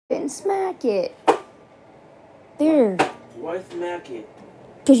And smack it. There. Why smack it?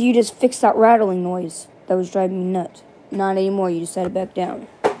 Because you just fixed that rattling noise that was driving me nuts. Not anymore, you just set it back down.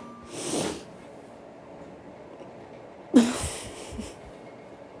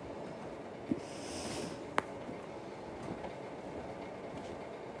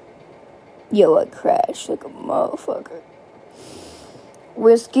 Yo, I crashed like a motherfucker.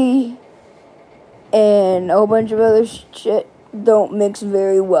 Whiskey and a whole bunch of other shit don't mix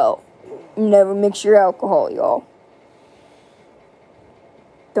very well. Never mix your alcohol, y'all.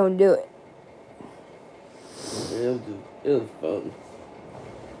 Don't do it. It was fun.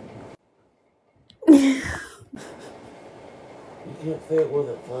 You can't say it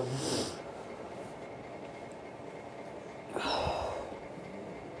wasn't fun.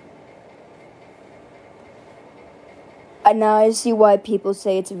 And now I see why people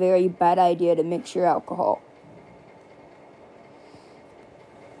say it's a very bad idea to mix your alcohol.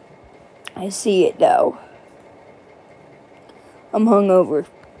 I see it now. I'm hungover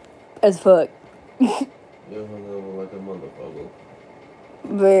as fuck. You're hungover like a motherfucker.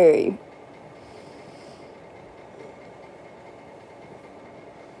 Very.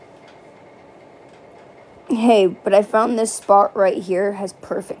 Hey, but I found this spot right here has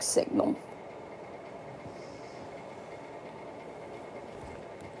perfect signal.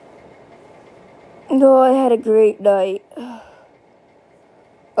 No, I had a great night.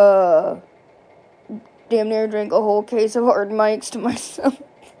 Damn near drank a whole case of hard mics to myself.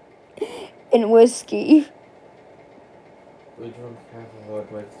 And whiskey. We drank half of hard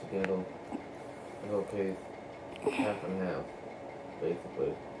mics together. Okay, half and half,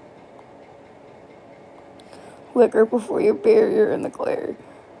 basically. Liquor before your beer, you're in the clear.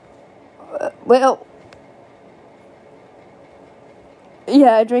 Well,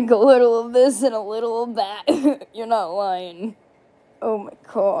 yeah, I drink a little of this and a little of that. You're not lying. Oh my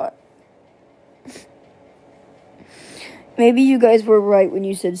god. Maybe you guys were right when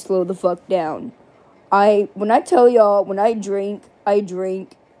you said slow the fuck down. When I tell y'all, when I drink.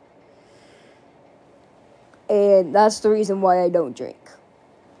 And that's the reason why I don't drink.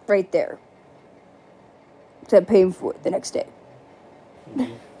 Right there. Except paying for it the next day. You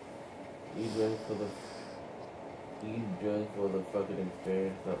drank for the fucking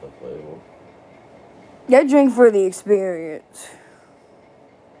experience, not the flavor. I drink for the experience.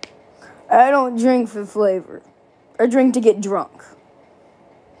 I don't drink for flavor. I drink to get drunk.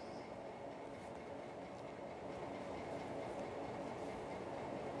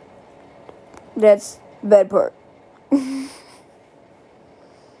 That's the bad part. Can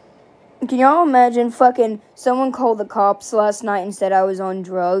y'all imagine fucking someone called the cops last night and said I was on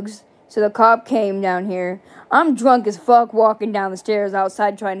drugs? So the cop came down here. I'm drunk as fuck walking down the stairs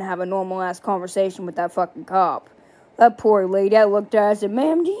outside trying to have a normal ass conversation with that fucking cop. That poor lady, I looked at her and said,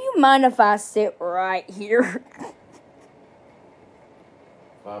 ma'am, do you mind if I sit right here?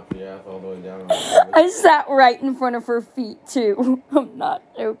 Pop your ass all the way down. I sat right in front of her feet too. I'm not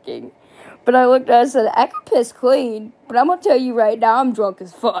joking. But I looked at her and said, I can piss clean, but I'm gonna tell you right now, I'm drunk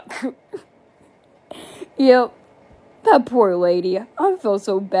as fuck. Yep. That poor lady. I feel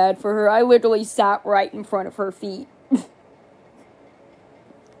so bad for her. I literally sat right in front of her feet.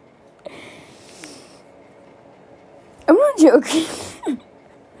 I'm not joking.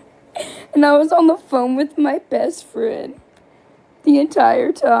 And I was on the phone with my best friend the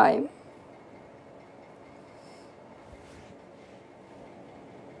entire time.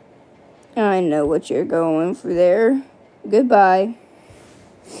 I know what you're going for there. Goodbye.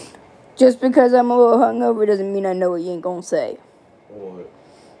 Just because I'm a little hungover doesn't mean I know what you ain't gonna say. What?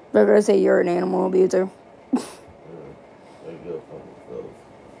 They're gonna say you're an animal abuser. They go for themselves.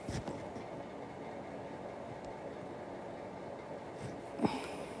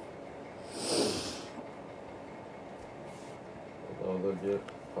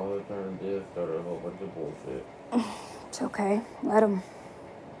 All they're trying to do is start a whole bunch of bullshit. It's okay. Let them.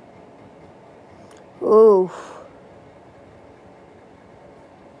 Ooh.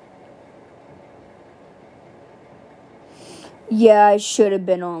 Yeah, I should have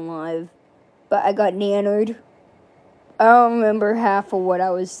been on live, but I got nannered. I don't remember half of what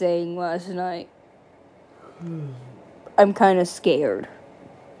I was saying last night. I'm kind of scared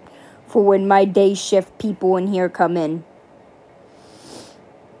for when my day shift people in here come in.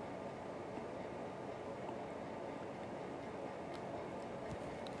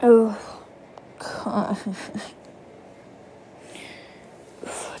 Oh, God.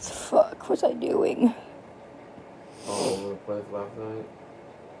 What the fuck was I doing? All over the place last night.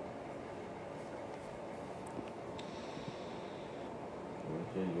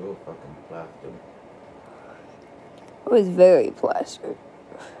 You were fucking plastered. I was very plastered.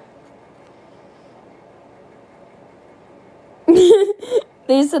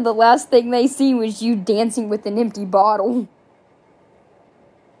 They said the last thing they seen was you dancing with an empty bottle.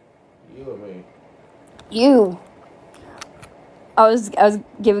 You or me? You. I was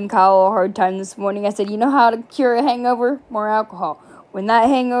giving Kyle a hard time this morning. I said, you know how to cure a hangover? More alcohol. When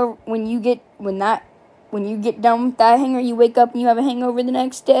you get done with that hangover, you wake up and you have a hangover the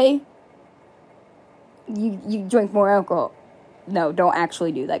next day. You drink more alcohol. No, don't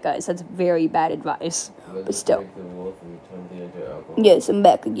actually do that, guys. That's very bad advice. But still. Yes, I'm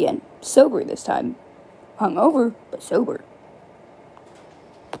back again. Sober this time. Hungover, but sober.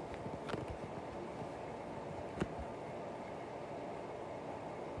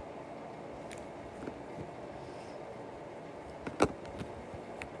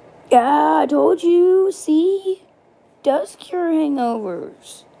 Yeah, I told you. See? Does cure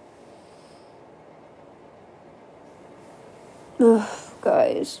hangovers. Ugh,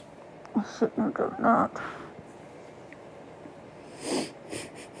 guys. I'm sitting here doing that.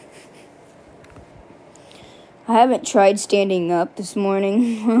 I haven't tried standing up this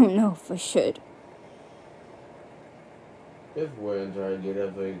morning. I don't know if I should. It's weird trying to get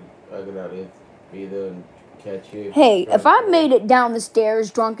up so I could out be there and catch you. Hey, if I made it down the stairs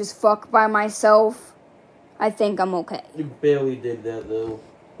drunk as fuck by myself, I think I'm okay. You barely did that, though.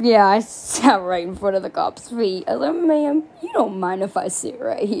 Yeah, I sat right in front of the cop's feet. I said, ma'am, you don't mind if I sit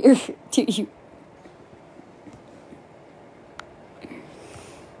right here, do you?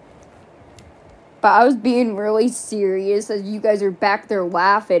 But I was being really serious as you guys are back there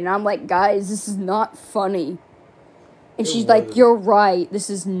laughing. And I'm like, guys, this is not funny. And she's like, you're right. This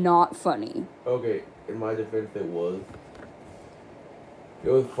is not funny. Okay, in my defense, it was. It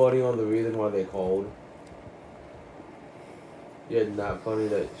was funny on the reason why they called. Yeah, not funny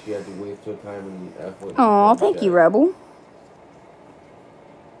that she had to waste her time and effort. Aw, thank you, Rebel.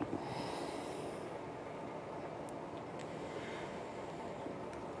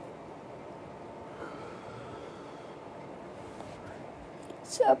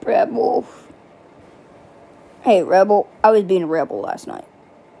 What's up, Rebel? Hey, Rebel. I was being a rebel last night.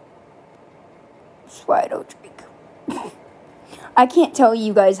 That's why I don't drink. I can't tell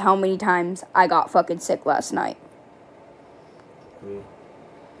you guys how many times I got fucking sick last night.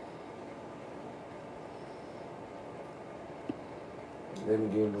 Then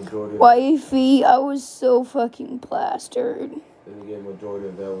again, majority of Wifey, I was so fucking plastered. Then again, majority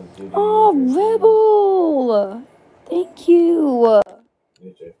of that was due to Rebel! Thank you.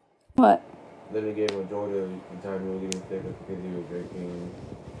 What? Then again, majority of the time you were getting sick was because you were drinking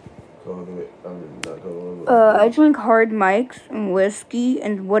not cold. I drank hard Mike's and whiskey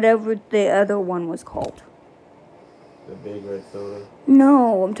and whatever the other one was called. The big red soda?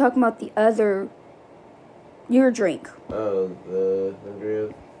 No, I'm talking about the other. Your drink. Oh, the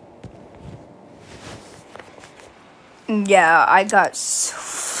Andreas? Yeah, I got so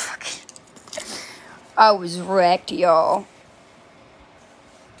fucking... I was wrecked, y'all.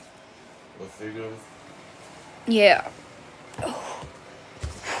 What's cigarettes? Yeah.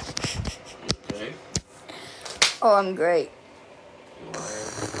 Okay. Oh, I'm great.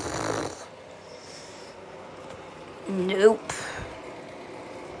 Nope.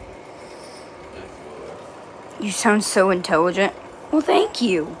 You sound so intelligent. Well, thank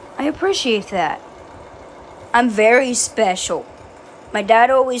you. I appreciate that. I'm very special. My dad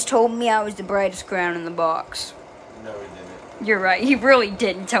always told me I was the brightest crown in the box. No, he didn't. You're right. He really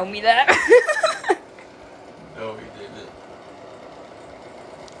didn't tell me that. No, he didn't.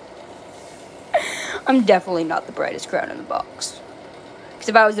 I'm definitely not the brightest crown in the box. Because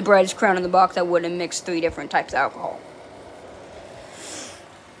if I was the brightest crown in the box, I wouldn't mix 3 different types of alcohol.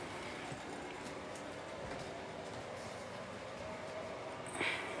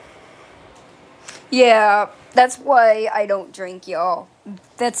 Yeah, that's why I don't drink, y'all.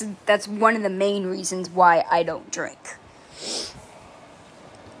 That's one of the main reasons why I don't drink.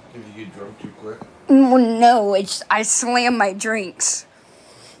 Did you get drunk too quick? No, I slam my drinks.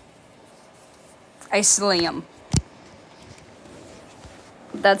 I slam.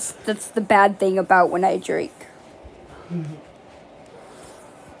 That's the bad thing about when I drink.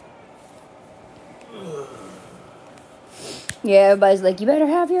 Yeah, everybody's like, you better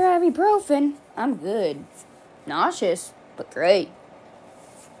have your ibuprofen. I'm good. Nauseous, but great.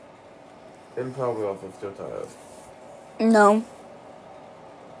 And probably also still tired. No.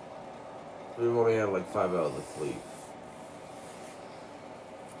 We've only had like 5 hours of sleep.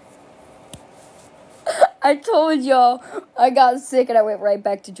 I told y'all I got sick and I went right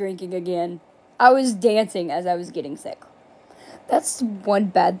back to drinking again. I was dancing as I was getting sick. That's one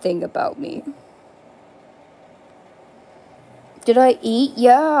bad thing about me. Did I eat?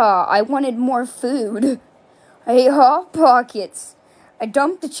 Yeah, I wanted more food. I ate Hot Pockets. I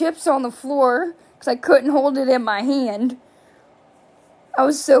dumped the chips on the floor because I couldn't hold it in my hand. I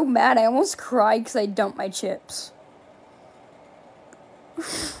was so mad, I almost cried because I dumped my chips.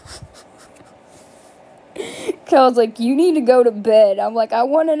 I was like, you need to go to bed. I'm like, I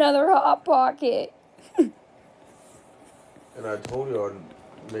want another Hot Pocket. And I told you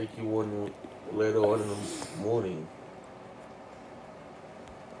I'd make you one later on in the morning.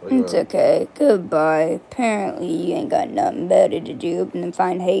 It's okay. Goodbye. Apparently, you ain't got nothing better to do than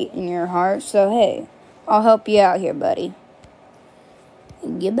find hate in your heart. So, hey, I'll help you out here, buddy.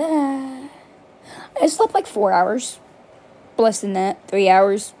 Goodbye. I slept like 4 hours. Less than that. 3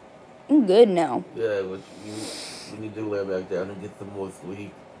 hours. I'm good now. Yeah, but you need to lay back down and get some more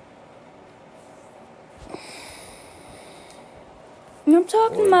sleep. I'm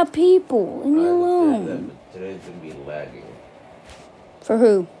talking to my people. Leave me alone. That, but today's gonna be lagging. For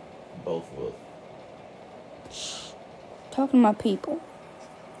who? Both of us. Talking to my people.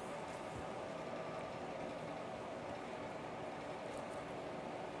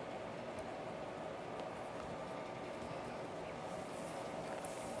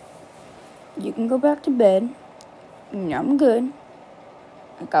 You can go back to bed. I'm good.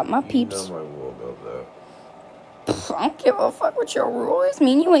 I got my peeps. You know my rule about that. I don't give a fuck what your rule is.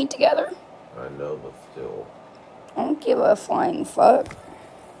 Me and you ain't together. I know, but still. I don't give a flying fuck.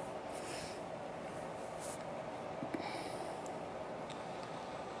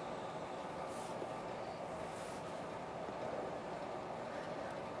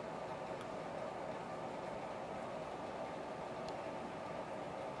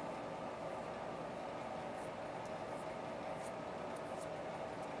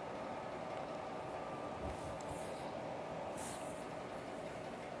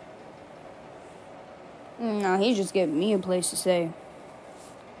 No, he's just giving me a place to stay.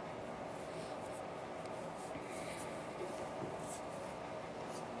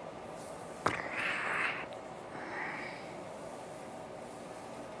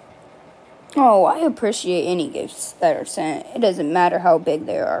 Oh, I appreciate any gifts that are sent. It doesn't matter how big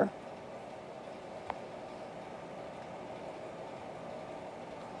they are.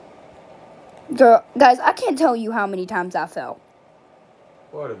 Girl, guys, I can't tell you how many times I fell.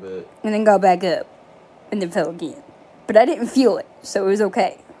 Quite a bit. And then got back up. And then fell again. But I didn't feel it, so it was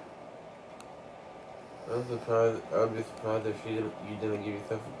okay. I'd be surprised if you didn't give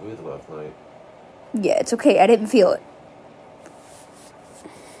yourself a bruise last night. Yeah, it's okay. I didn't feel it.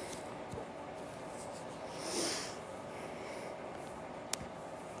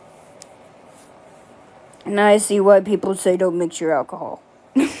 Now I see why people say don't mix your alcohol.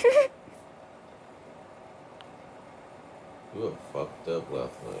 You were fucked up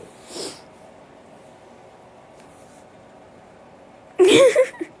last night.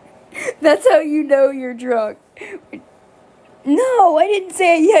 That's how you know you're drunk. No, I didn't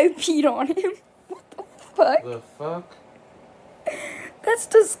say I peed on him. What the fuck? The fuck? That's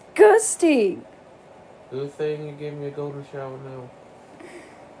disgusting. Who's saying you gave me a golden shower now?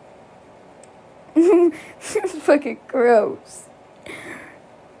 Fucking gross.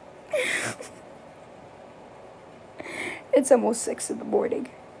 It's almost 6 in the morning.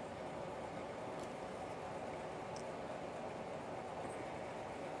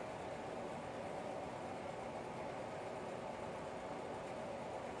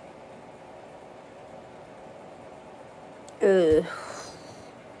 Ugh.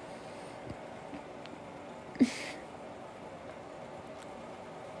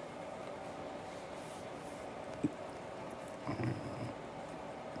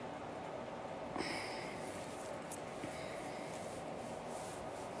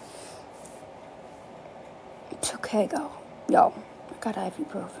 It's okay, yo. I got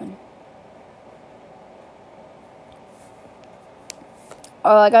ibuprofen.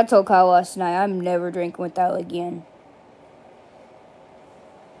 Oh, like I told Kyle last night, I'm never drinking with that again.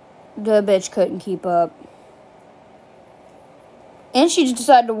 The bitch couldn't keep up. And she just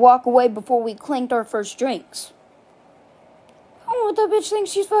decided to walk away before we clinked our first drinks. I don't know what that bitch thinks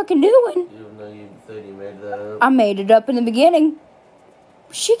she's fucking doing. You know you said you made that up. I made it up in the beginning.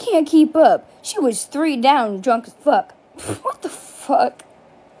 She can't keep up. She was 3 down, drunk as fuck. What the fuck?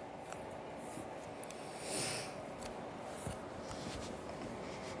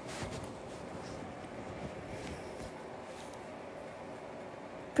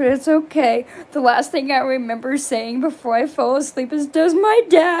 But it's okay. The last thing I remember saying before I fell asleep is, "Does my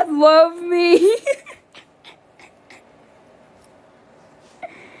dad love me?"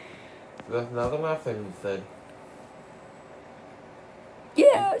 That's not the last thing you said.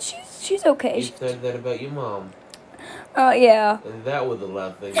 Yeah, she's okay. You said that about your mom. Oh, yeah. And that was the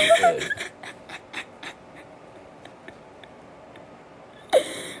last thing you said.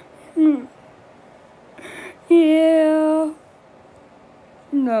 Yeah.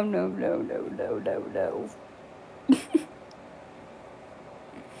 No, no, no, no, no, no, no.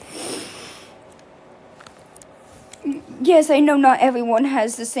 Yes, I know not everyone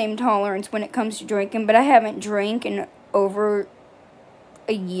has the same tolerance when it comes to drinking, but I haven't drank in over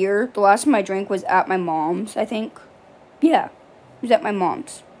a year. The last time I drank was at my mom's, I think. Yeah, it was at my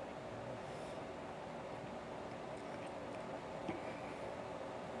mom's.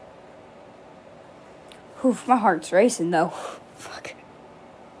 Oof, my heart's racing though. Fuck.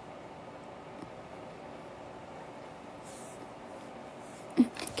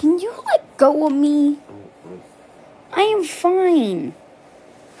 Can you let go of me? I am fine.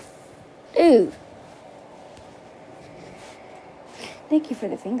 Dude. Thank you for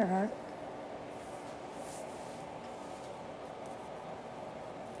the finger heart.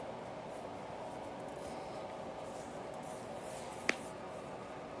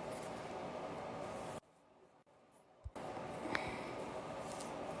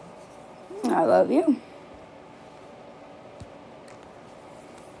 I love you.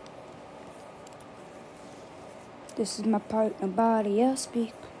 This is my partner body, I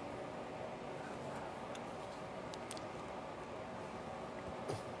speak.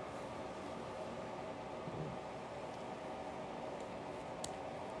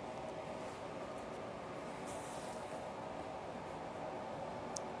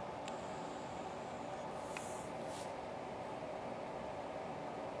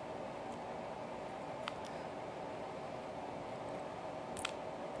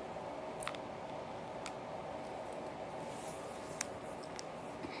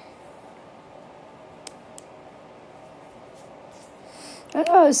 I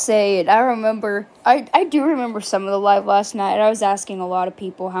gotta say it. I do remember some of the live last night. I was asking a lot of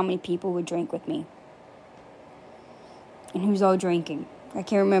people how many people would drink with me. And who's all drinking. I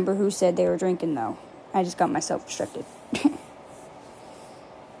can't remember who said they were drinking, though. I just got myself restricted.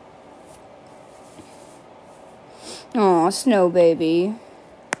 Aw, Snow Baby.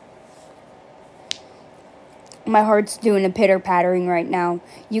 My heart's doing a pitter-pattering right now.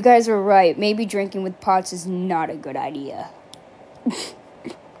 You guys were right. Maybe drinking with pots is not a good idea.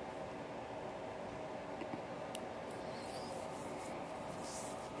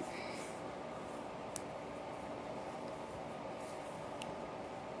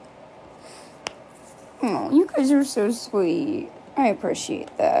 Oh, you guys are so sweet. I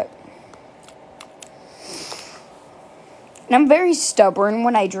appreciate that. And I'm very stubborn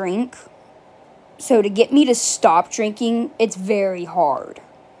when I drink. So to get me to stop drinking, it's very hard.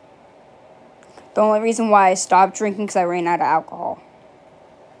 The only reason why I stopped drinking is because I ran out of alcohol.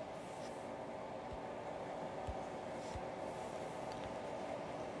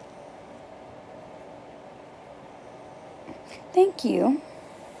 Thank you.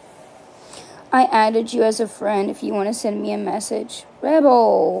 I added you as a friend if you want to send me a message.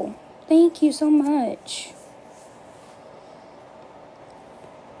 Rebel, thank you so much.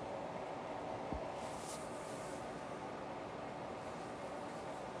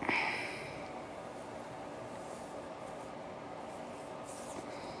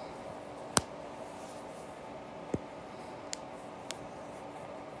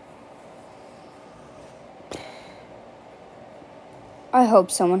 I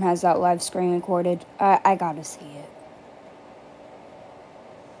hope someone has that live screen recorded. I gotta see it.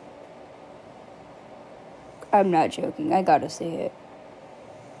 I'm not joking. I gotta see it.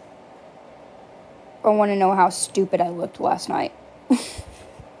 I want to know how stupid I looked last night.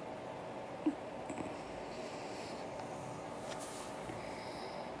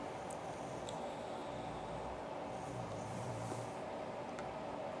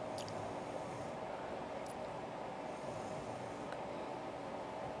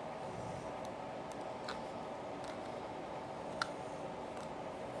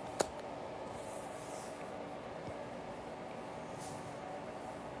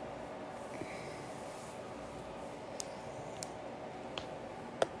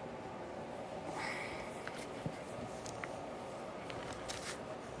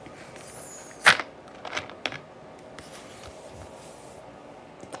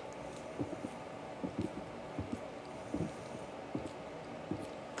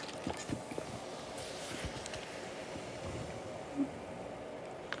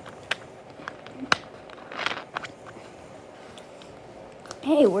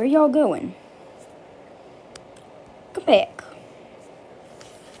 Hey, where y'all going? Come back.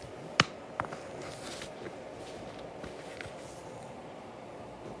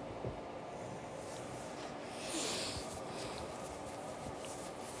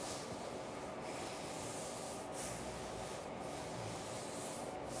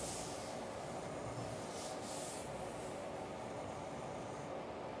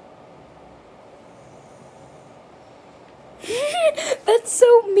 That's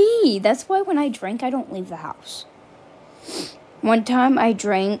so me. That's why when I drink, I don't leave the house. One time I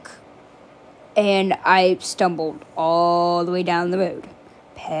drank and I stumbled all the way down the road,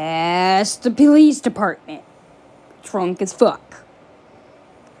 past the police department, drunk as fuck,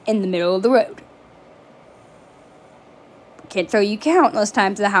 in the middle of the road. Can't tell you countless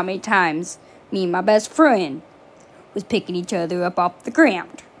times of how many times me and my best friend was picking each other up off the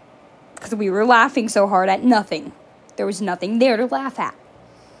ground because we were laughing so hard at nothing. There was nothing there to laugh at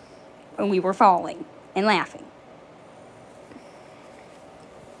when we were falling and laughing.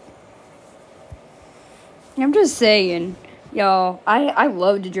 I'm just saying, y'all, I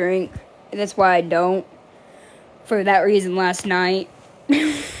love to drink. That's why I don't. For that reason last night.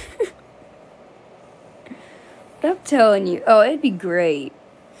 But I'm telling you, it'd be great.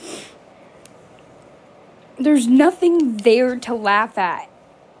 There's nothing there to laugh at.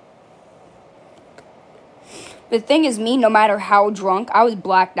 The thing is, me, no matter how drunk, I was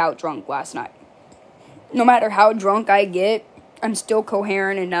blacked out drunk last night. No matter how drunk I get, I'm still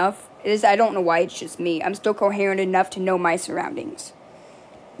coherent enough. I don't know why it's just me. I'm still coherent enough to know my surroundings.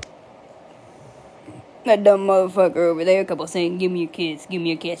 That dumb motherfucker over there kept saying, give me a kiss, give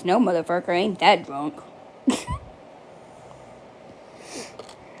me a kiss. No, motherfucker, I ain't that drunk.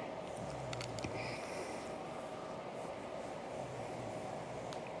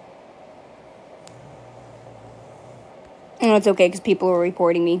 And it's okay because people were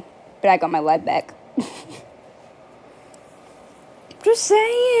reporting me, but I got my life back. Just saying,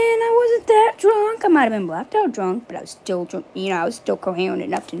 I wasn't that drunk. I might have been blacked out drunk, but I was still drunk. I was still coherent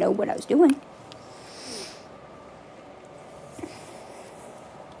enough to know what I was doing.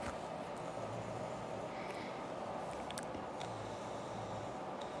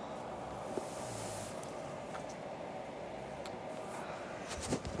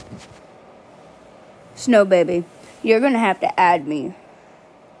 Snow baby, you're gonna have to add me.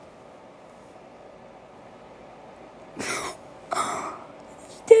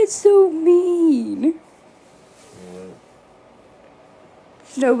 That's so mean.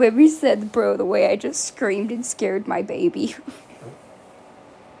 Snow baby said, bro, the way I just screamed and scared my baby.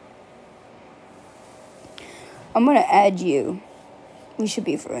 I'm gonna add you. We should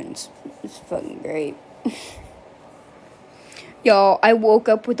be friends. It's fucking great. Y'all, I woke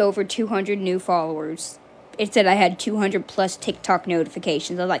up with over 200 new followers. It said I had 200 plus TikTok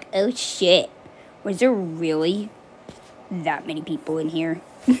notifications. I was like, oh shit. Was there really that many people in here?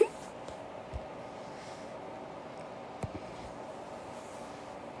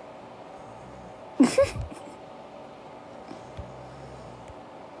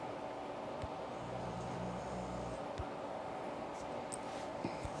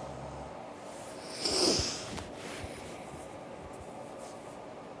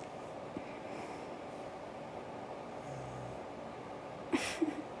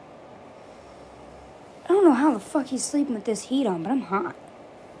 I don't know how the fuck he's sleeping with this heat on, but I'm hot.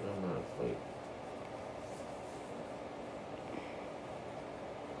 I'm not asleep.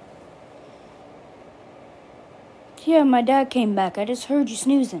 Yeah, my dad came back. I just heard you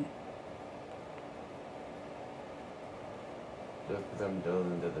snoozing. Just because I'm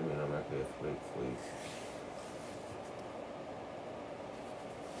dozing doesn't mean I'm actually asleep, please.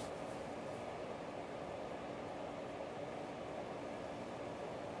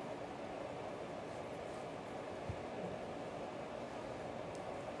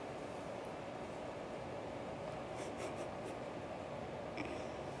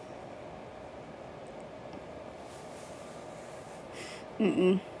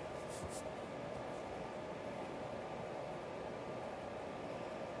 Mm-mm.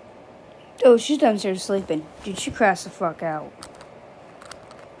 Oh, she's downstairs sleeping. Dude, she crashed the fuck out.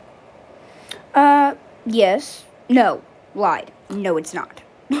 Yes. No. Lied. No, it's not.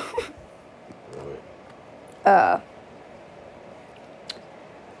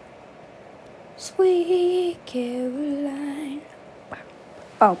 Sweet Caroline.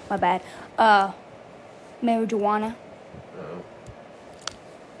 Oh, my bad. Marijuana. No.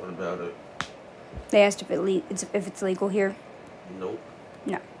 What about it? They asked if it's legal here. Nope.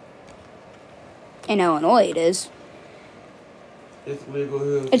 No. In Illinois, it is. It's legal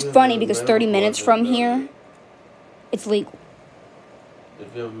here. It's funny because 30 minutes from here, it's legal.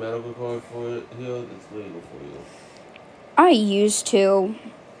 If you have a medical card for it here, it's legal for you. I used to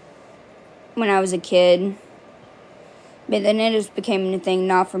when I was a kid, but then it just became a thing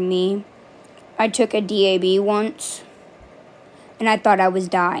not for me. I took a DAB once, and I thought I was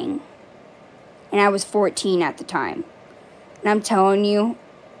dying. And I was 14 at the time. And I'm telling you,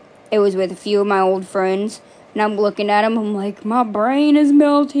 it was with a few of my old friends. And I'm looking at them, I'm like, my brain is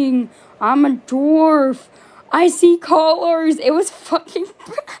melting. I'm a dwarf. I see colors. It was fucking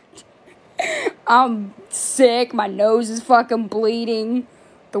bad. I'm sick. My nose is fucking bleeding.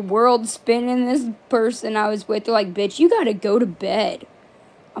 The world's spinning. This person I was with, they're like, bitch, you gotta go to bed.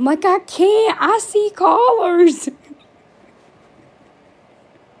 I'm like, I can't. I see colors.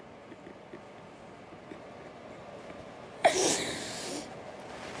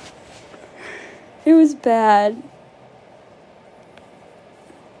 It was bad.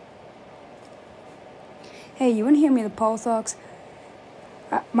 Hey, you wanna hear me the pulse ox?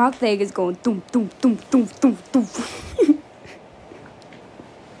 My leg is going doom, doom, doom, doom, doom, doom.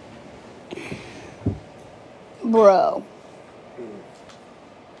 Bro.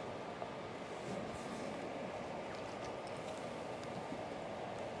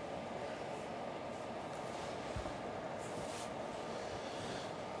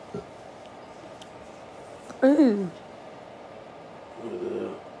 Ooh.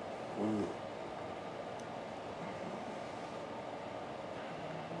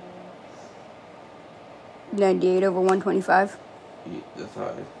 98 over 125. Yeah, that's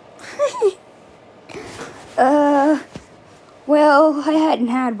high. Well, I hadn't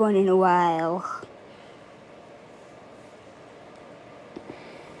had one in a while.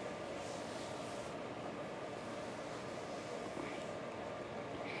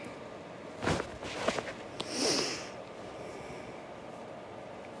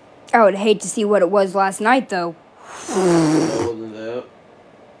 I would hate to see what it was last night, though. That wasn't that.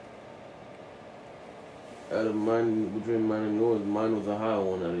 Out of mine, between mine and yours, mine was a high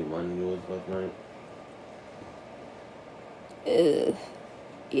one. I think mine and yours last night.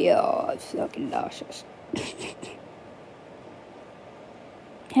 Yeah, it's fucking nauseous.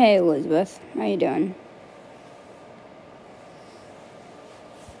 Hey, Elizabeth. How you doing?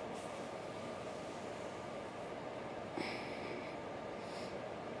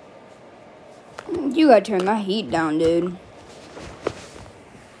 You gotta turn that heat down, dude.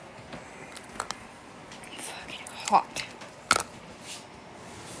 Fucking hot.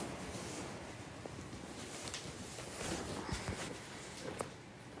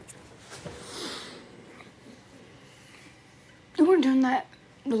 You wanna turn the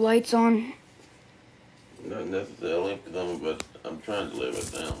lights on? Not necessarily, because I'm trying to lay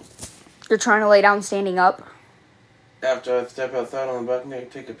it down. You're trying to lay down standing up? After I step outside on the balcony, I can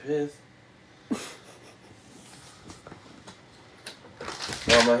take a piss.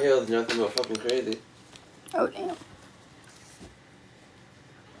 Well, my heel's nothing but fucking crazy. Oh, damn.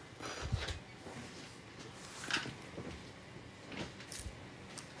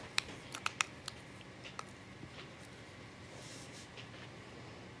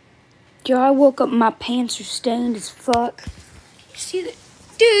 Yo, I woke up, my pants are stained as fuck. You see that?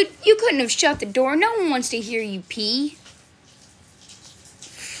 Dude, you couldn't have shut the door. No one wants to hear you pee.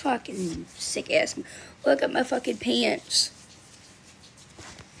 Fucking sick ass. Look at my fucking pants.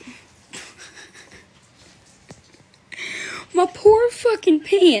 My poor fucking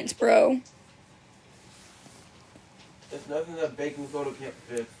pants, bro. There's nothing that baking soda can't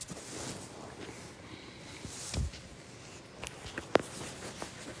fix.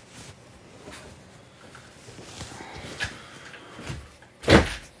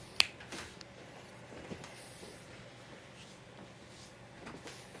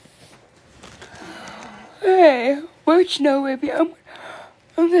 Hey, wait, no, baby. I'm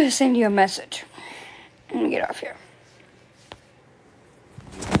gonna send you a message. Let me get off here.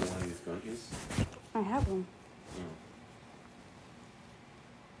 You want one of these cookies? I have one.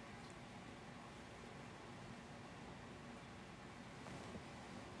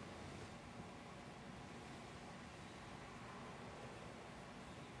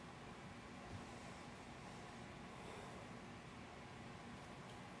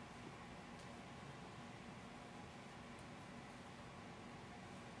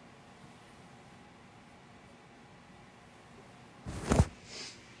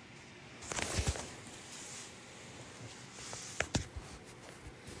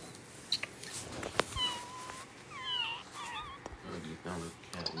 Found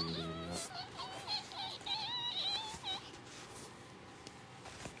a cat when you did it up.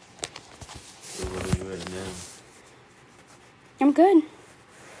 So what are you at now? I'm good.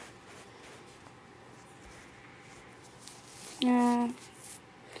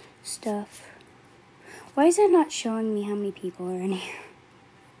 Stuff. Why is it not showing me how many people are in here?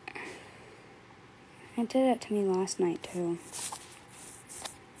 It did that to me last night, too.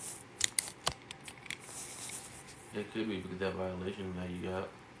 It could be because that violation that you got.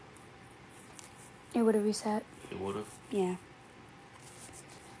 It would have reset. It would have? Yeah.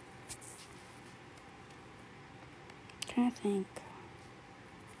 Trying to think.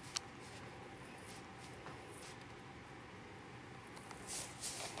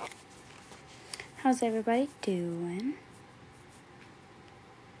 How's everybody doing?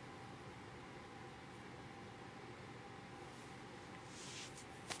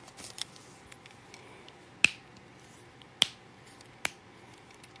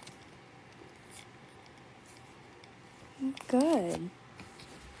 Good.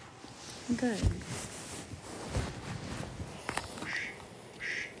 Good.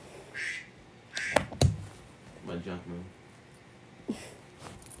 My junk room.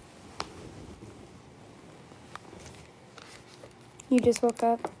 You just woke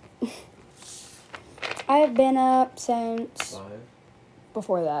up? I've been up since 5?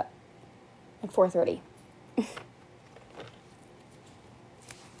 before that. Like 4:30. I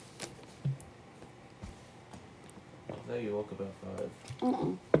thought you woke up at 5.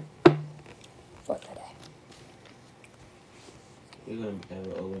 4:30. You're gonna have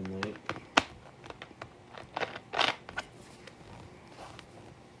an open night.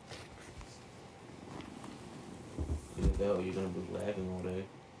 You're gonna be lagging all day.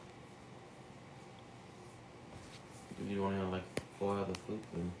 If you only have like 4 hours of sleep,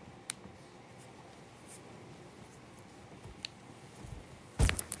 then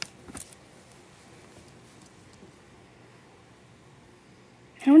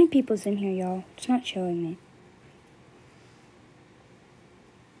How many people's in here, y'all? It's not showing me.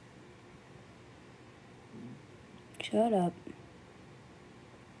 Shut up.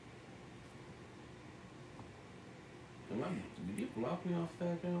 did you block me off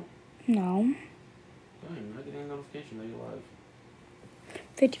that account? No. Dang, I get a notification that you're live.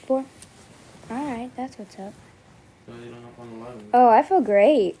 54? Alright, that's what's up. So you don't hop on the live. Oh, I feel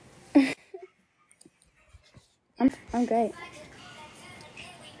great. I'm great.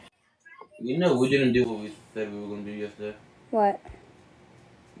 You know, we didn't do what we said we were gonna do yesterday. What?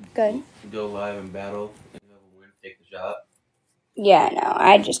 Good. Go live and battle, and whoever wins, take the shot. Yeah, I know.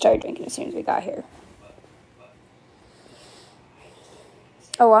 I just started drinking as soon as we got here.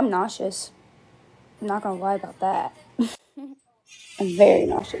 Oh, I'm nauseous. I'm not gonna lie about that. I'm very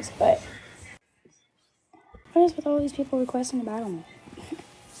nauseous, but what is with all these people requesting to battle me?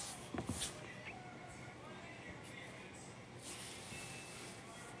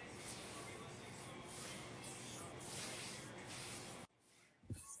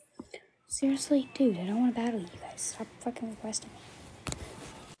 Seriously, dude, I don't want to battle you guys. Stop fucking requesting me.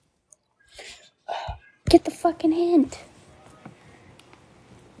 Get the fucking hint.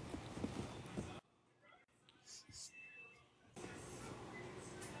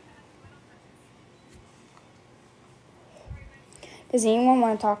 Does anyone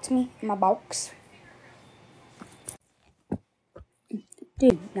want to talk to me in my box?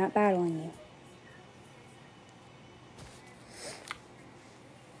 Dude, not battling you.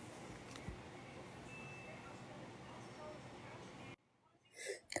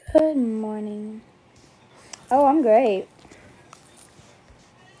 Good morning. Oh, I'm great.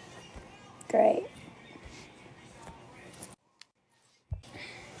 Great.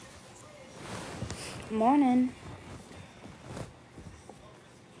 Morning.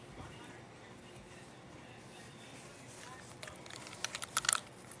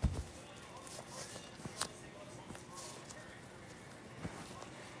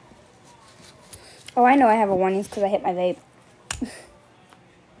 Oh, I know I have a warning because I hit my vape.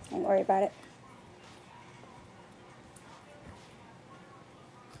 Don't worry about it.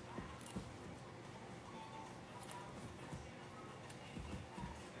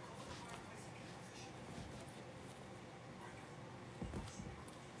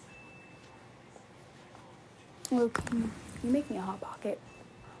 Look, you make me a hot pocket.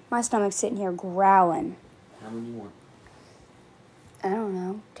 My stomach's sitting here growling. How many do you want? I don't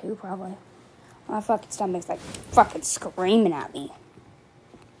know. 2 probably. My fucking stomach's like fucking screaming at me.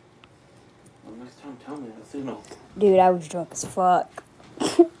 Well, next time, tell me the signal. Dude, I was drunk as fuck.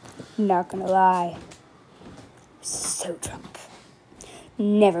 Not gonna lie. So drunk.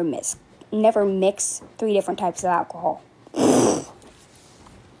 Never mix 3 different types of alcohol. Plus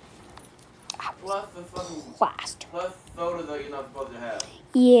the fucking Last. plus soda that you're not supposed to have.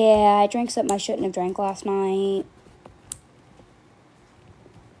 Yeah, I drank something I shouldn't have drank last night.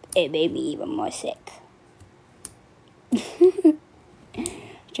 It made me even more sick.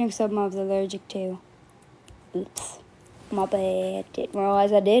 Drank something I was allergic to. Oops. My bad. Didn't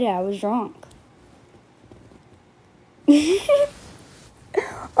realize I did it. I was drunk.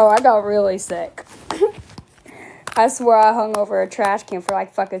 Oh, I got really sick. I swear I hung over a trash can for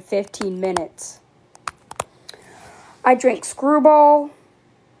like fucking 15 minutes. I drank Screwball,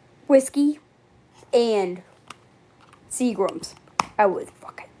 whiskey, and Seagrams. I was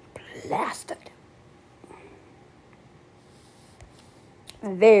fucking plastered.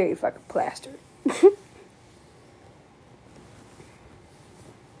 Very fucking plastered.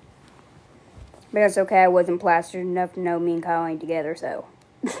 But that's okay, I wasn't plastered enough to know me and Kyle ain't together, so.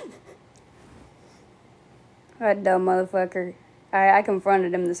 That dumb motherfucker. I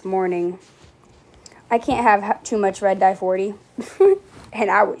confronted him this morning. I can't have too much Red Dye 40. And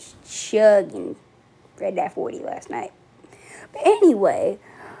I was chugging Red Dye 40 last night. But anyway,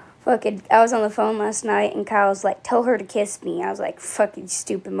 I was on the phone last night and Kyle was like, tell her to kiss me. I was like, fucking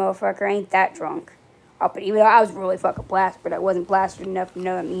stupid motherfucker, I ain't that drunk. Oh, but even though I was really fucking plastered, but I wasn't plastered enough to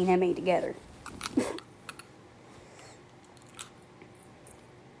know that me and him ain't together.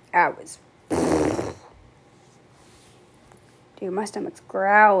 I was. Dude, my stomach's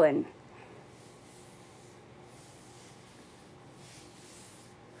growling.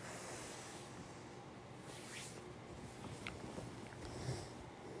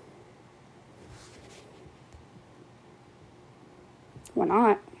 Why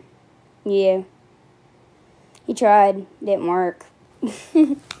not? Yeah. He tried. Didn't work.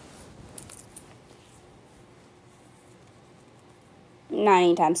 Not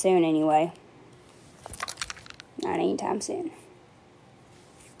anytime soon, anyway. Not anytime soon.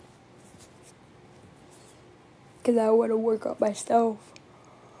 Because I want to work on myself.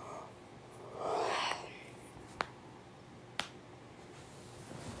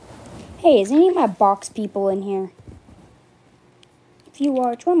 Hey, is any of my box people in here? If you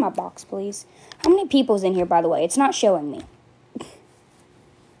are, join my box, please. How many people's in here, by the way? It's not showing me.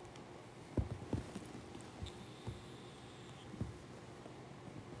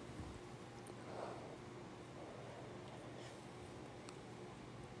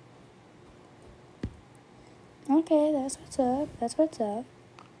 Okay, that's what's up. That's what's up.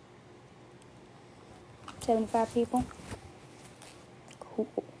 75 people. Cool.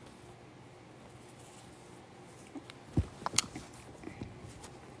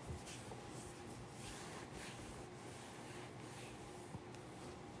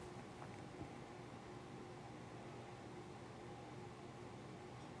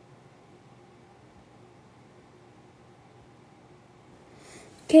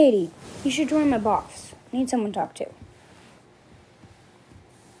 Katie, you should join my box. I need someone to talk to.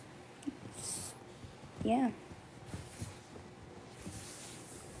 Yeah.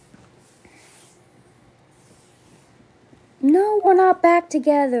 No, we're not back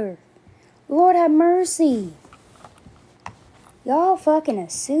together. Lord have mercy. Y'all fucking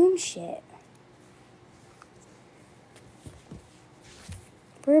assume shit.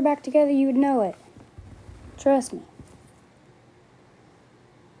 If we were back together, you would know it. Trust me.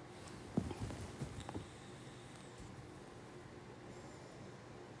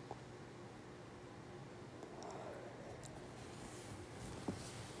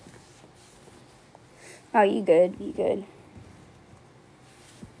 Oh, you good. You good.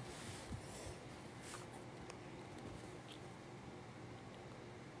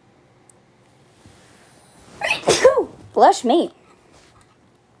 Flush me.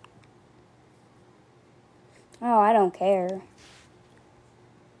 Oh, I don't care.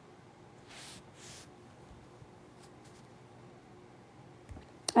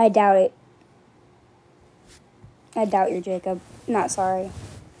 I doubt it. I doubt you're Jacob. Not sorry.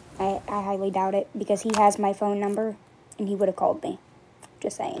 I highly doubt it because he has my phone number and he would have called me.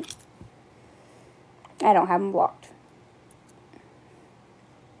 Just saying. I don't have him blocked.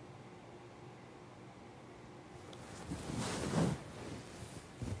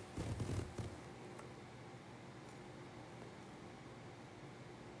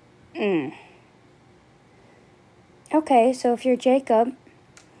 Okay, so if you're Jacob,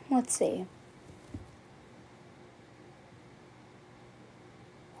 let's see.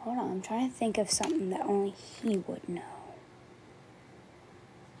 Hold on, I'm trying to think of something that only he would know.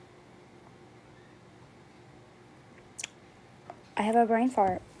 I have a brain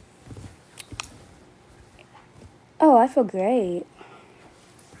fart. Oh, I feel great.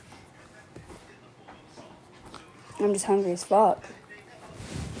 I'm just hungry as fuck.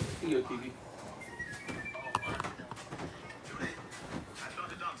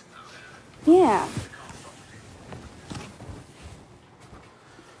 Yeah.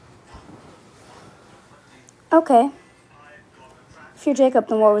 Okay. If you're Jacob,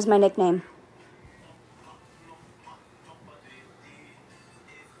 then what was my nickname?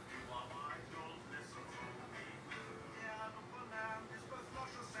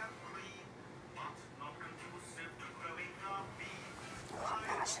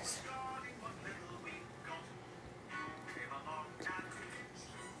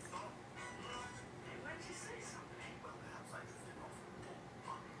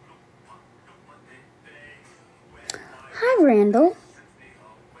 Hi, Randall.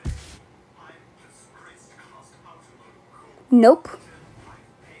 Nope.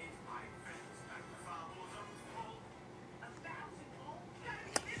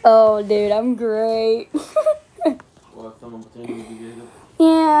 Oh, dude, I'm great. Or someone pretending to be Jacob?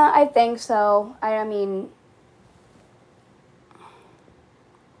 Yeah, I think so. I mean,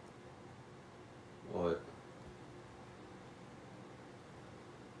 What?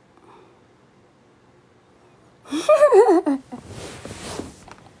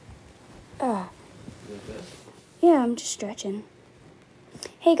 You okay? yeah, I'm just stretching.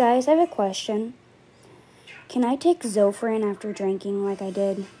 Hey guys, I have a question. Can I take Zofran after drinking like I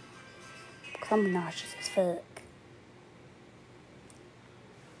did? 'Cause I'm nauseous as fuck.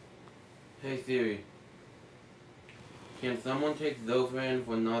 Hey Siri. Can someone take Zofran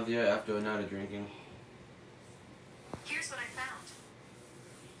for nausea after a night of drinking? Here's what I found.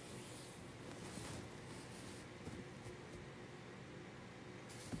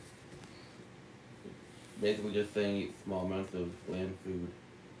 Basically just saying eat small amounts of bland food.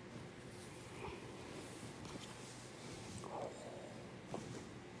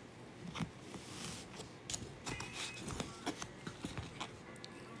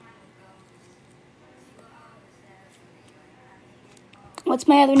 What's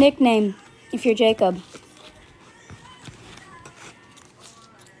my other nickname if you're Jacob?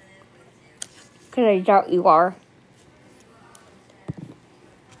 Because I doubt you are.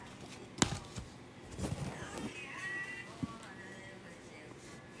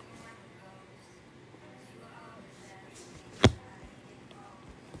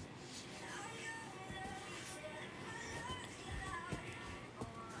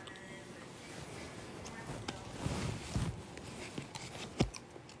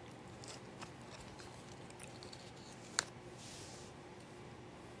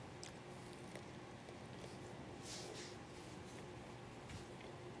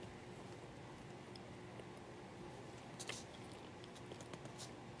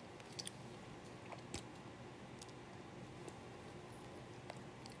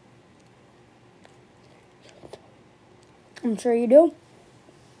 I'm sure you do.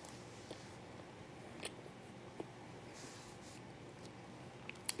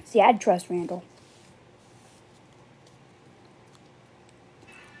 See, I'd trust Randall.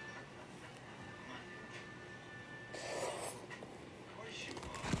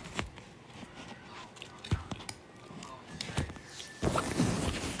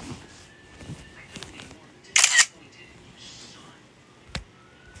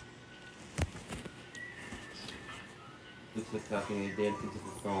 This was talking and dancing to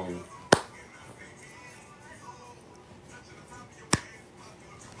the song.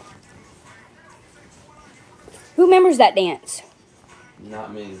 Who remembers that dance?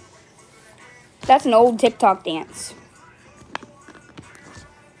 Not me. That's an old TikTok dance.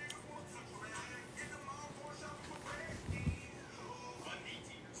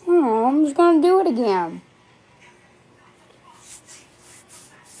 I'm just gonna do it again.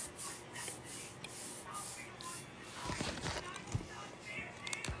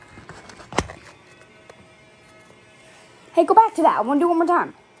 Hey, go back to that. I want to do it one more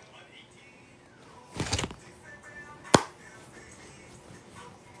time.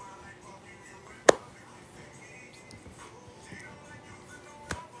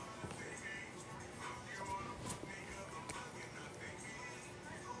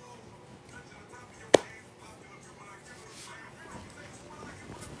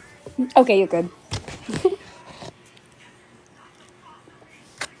 Okay, you're good.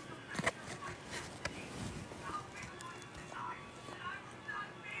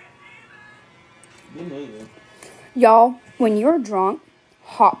 Me neither. Y'all, when you're drunk,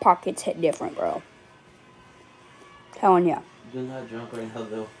 Hot Pockets hit different, bro. Telling ya. You're not drunk right now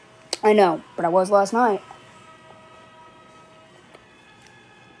though. I know, but I was last night.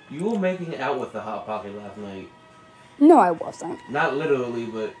 You were making out with the Hot Pocket last night. No, I wasn't. Not literally,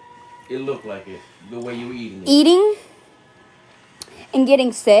 but it looked like it. The way you were eating it. Eating and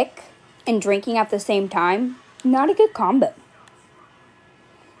getting sick and drinking at the same time, not a good combo.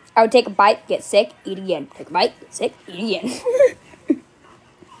 I would take a bite, get sick, eat again. Take a bite, get sick, eat again.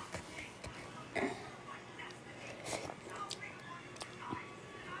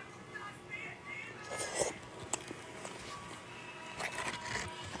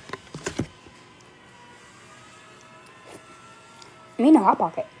 I mean, a Hot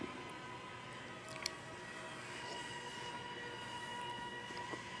Pocket.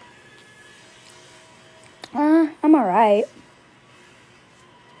 I'm alright.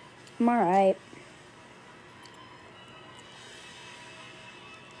 I'm alright.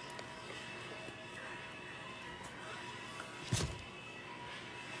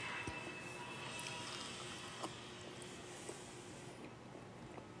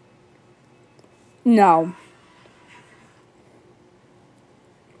 No.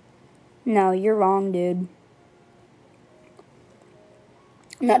 No, you're wrong, dude.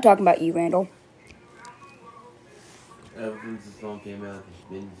 I'm not talking about you, Randall. Ever since the song came out, it's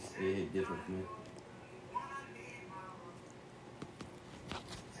been just it hit different for me.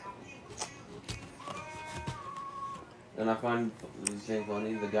 And I find this thing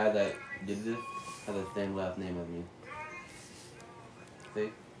funny. The guy that did this has the same last name as me.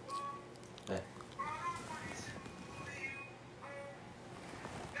 See? Hey.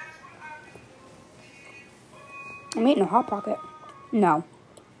 I'm eating a Hot Pocket. No.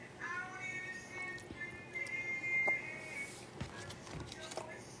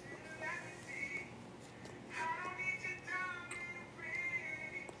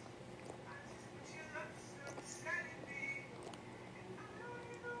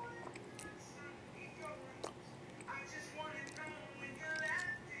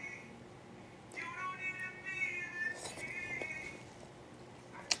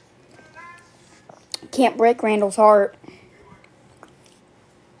 Can't break Randall's heart.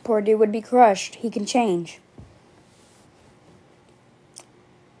 Poor dude would be crushed. He can change.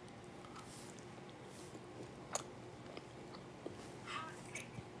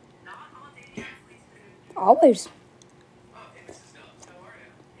 Always.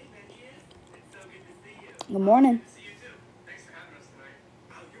 Good morning.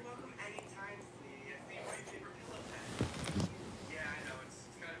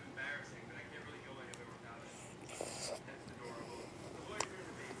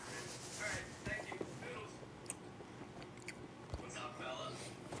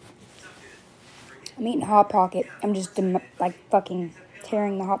 I'm eating a Hot Pocket. I'm just like fucking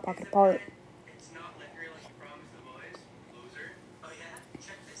tearing the Hot Pocket apart.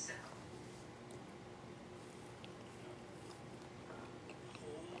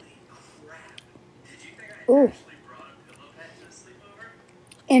 Ooh.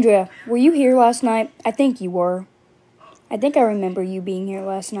 Andrea, were you here last night? I think you were. I think I remember you being here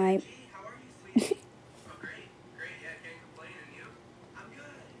last night.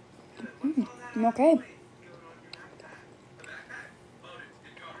 I'm okay.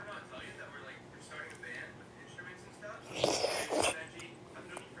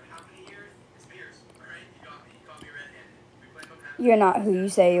 You're not who you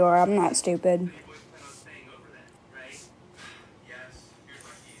say you are. I'm not stupid.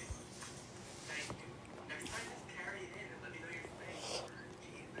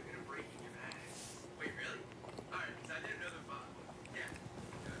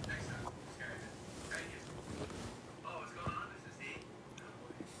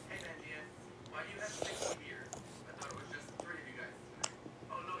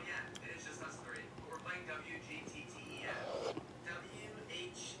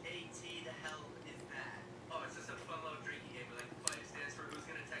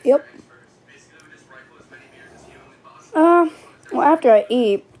 Yep. Well, after I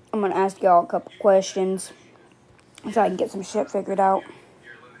eat, I'm going to ask y'all a couple questions so I can get some shit figured out.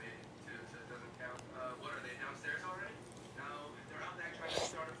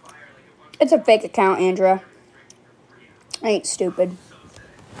 It's a fake account, Andrea. I ain't stupid.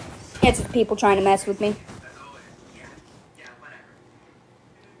 It's just people trying to mess with me.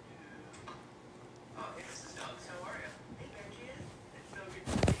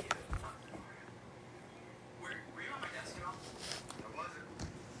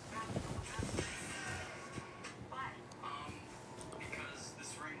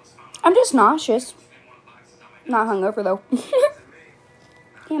 I'm just nauseous. Not hungover, though.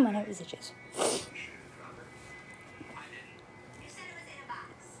 Damn, my nose itches.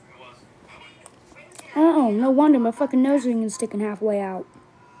 Oh, no wonder my fucking nose ring is sticking halfway out.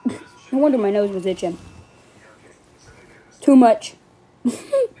 No wonder my nose was itching. Too much.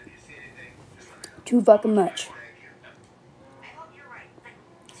 Too fucking much.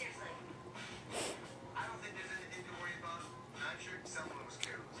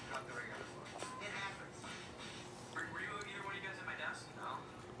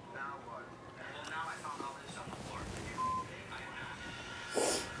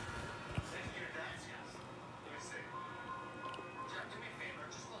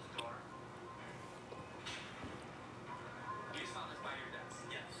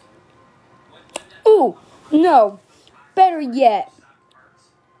 Ooh, no. Better yet.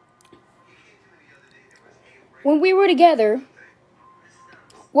 When we were together,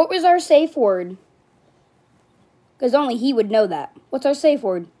 what was our safe word? Because only he would know that. What's our safe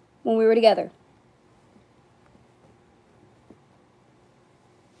word when we were together?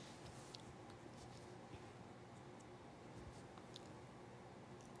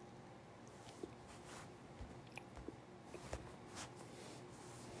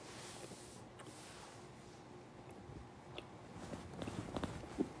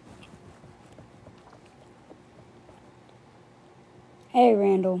 Hey,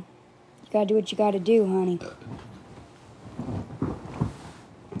 Randall. You gotta do what you gotta do, honey.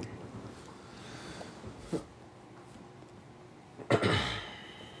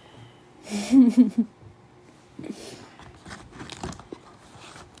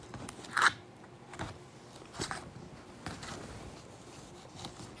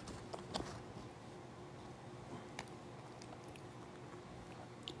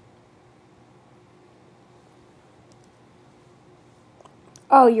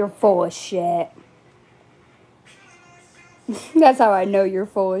 Oh, you're full of shit. That's how I know you're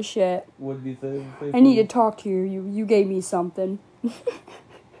full of shit. What did you say? I need to talk to you. You gave me something.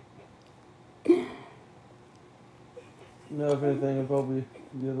 No, if anything, it'd probably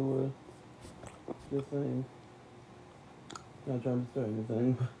the other way. Just saying. Not trying to start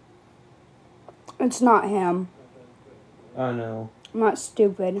anything. It's not him. I know. I'm not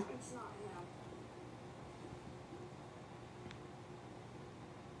stupid.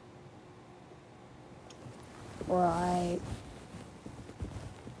 Right.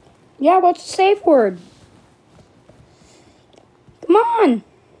 Yeah, what's the safe word? Come on.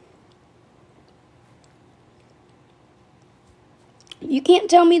 You can't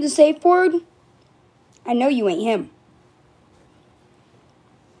tell me the safe word? I know you ain't him.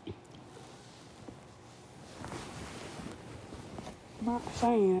 I'm not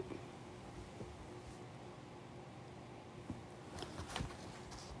saying it.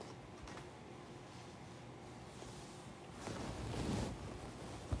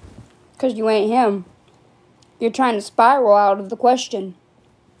 Because you ain't him. You're trying to spiral out of the question.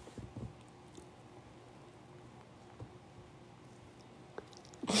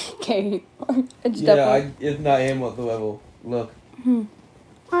 Okay. It's definitely... it's not him whatsoever. Look.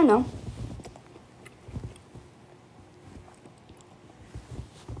 I know.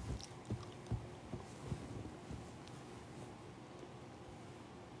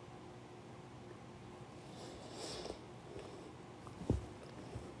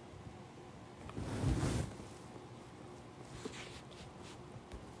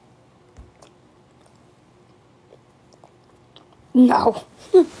 No.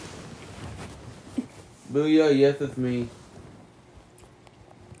 Booyah, yes, it's me.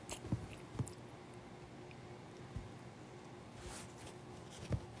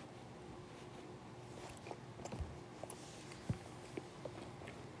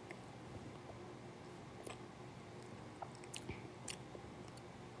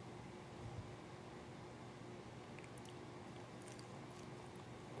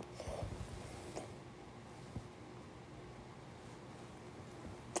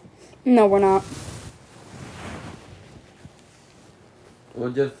 No, we're not.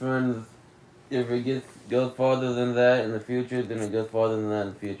 We're just friends. If it goes farther than that in the future, then it goes farther than that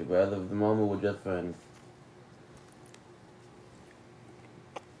in the future. But as of the moment, we're just friends.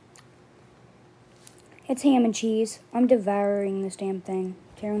 It's ham and cheese. I'm devouring this damn thing.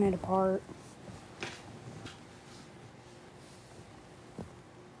 Tearing it apart.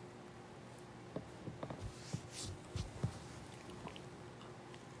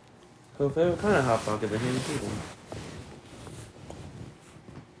 So favorite kind of hot pocket, the ham and cheese one.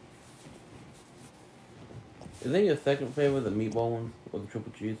 Isn't your second favorite the meatball one or the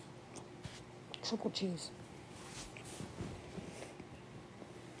triple cheese? Triple cheese.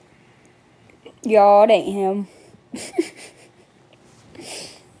 Y'all, it ain't him.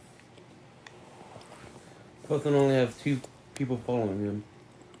 Person only has 2 people following him.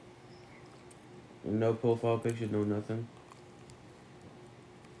 And no profile picture, no nothing.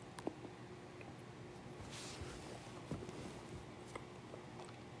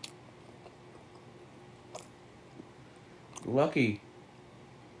 Lucky.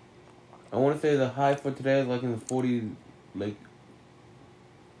 I want to say the high for today is like in the 40, like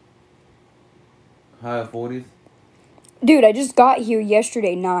high 40s. Dude, I just got here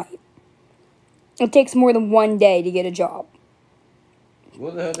yesterday night. It takes more than one day to get a job.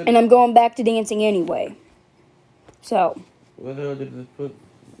 What the hell did And I'm going back to dancing anyway. So. Where the hell did this put?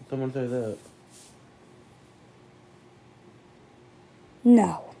 Someone say that?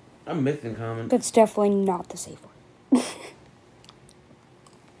 No. I'm missing comments. That's definitely not the safe word.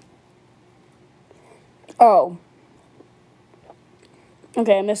 Oh.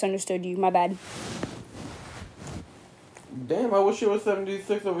 Okay, I misunderstood you. My bad. Damn, I wish it was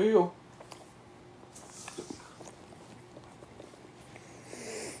 76 over here.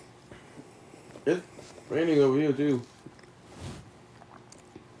 It's raining over here too.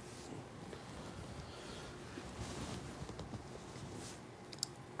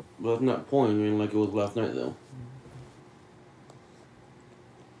 But it's not pouring rain like it was last night though.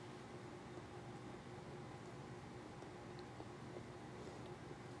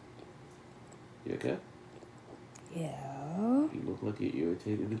 Becca? Yeah? You look like you're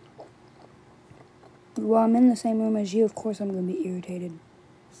irritated. Well, I'm in the same room as you. Of course I'm going to be irritated.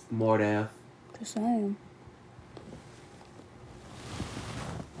 Smart ass. Just saying.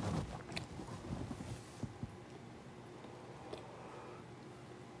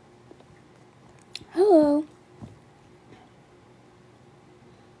 Hello.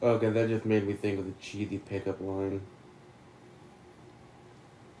 Okay, that just made me think of the cheesy pickup line.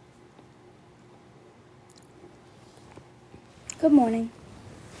 Good morning.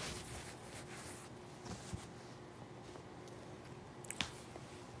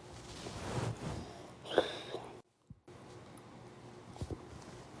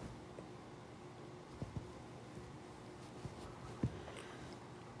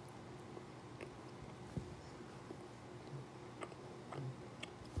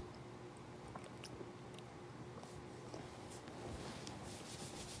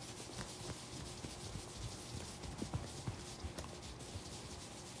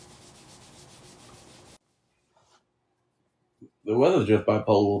 The weather's just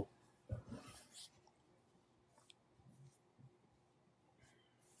bipolar.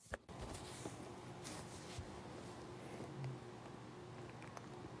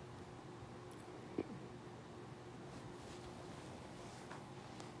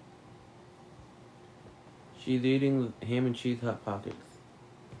 She's eating ham and cheese hot pockets.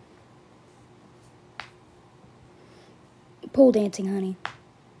 Pole dancing, honey.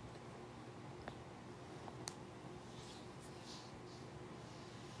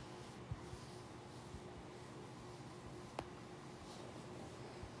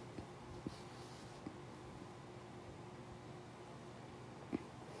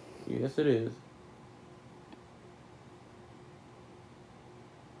 Yes, it is.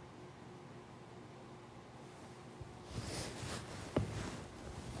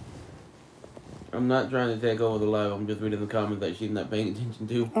 I'm not trying to take over the live. I'm just reading the comments that she's not paying attention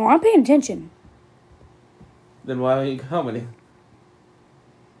to. Oh, I'm paying attention. Then why are you commenting?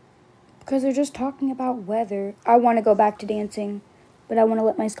 Because they're just talking about weather. I want to go back to dancing, but I want to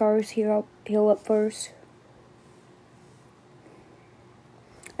let my scars heal up first.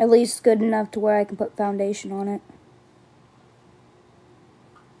 At least good enough to where I can put foundation on it.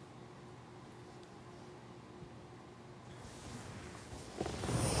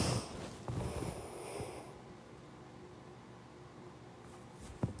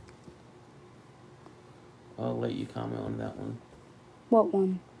 I'll let you comment on that one. What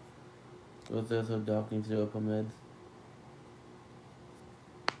one? Was there some doc needs to go up on meds?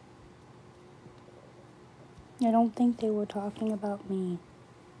 I don't think they were talking about me.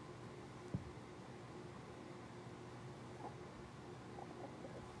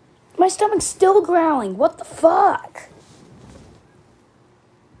 My stomach's still growling. What the fuck?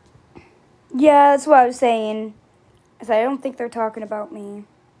 Yeah, that's what I was saying. I said, I don't think they're talking about me.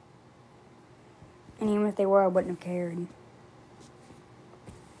 And even if they were, I wouldn't have cared.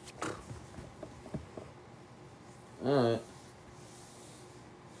 Alright.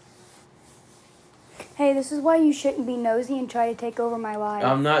 Hey, this is why you shouldn't be nosy and try to take over my life.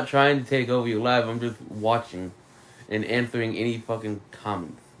 I'm not trying to take over your live. I'm just watching and answering any fucking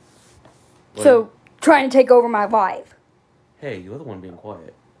comments. Like, So, trying to take over my life. hey, you're the one being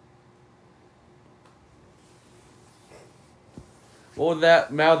quiet. What was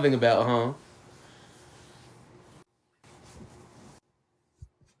that mouthing about, huh?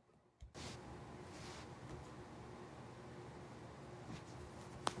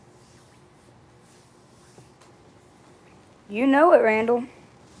 You know it, Randall.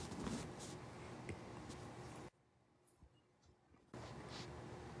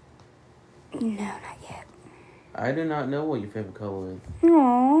 No, not yet. I do not know what your favorite color is.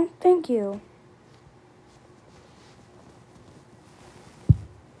 Aw, thank you.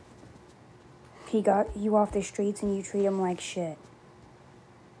 He got you off the streets and you treat him like shit.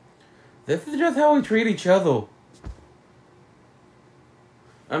 This is just how we treat each other.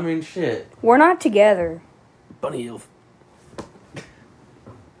 I mean, shit. We're not together. Bunny heels.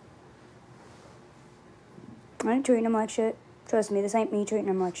 I ain't treating him like shit. Trust me, this ain't me treating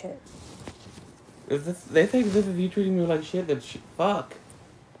him like shit. If this, they think this is you treating me like shit, then fuck.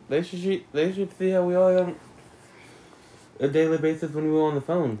 They should see how we are on a daily basis when we're on the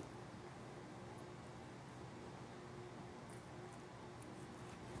phone.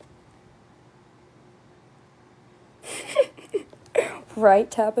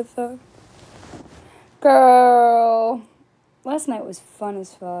 Right, Tabitha? Girl. Last night was fun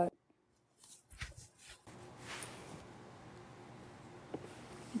as fuck.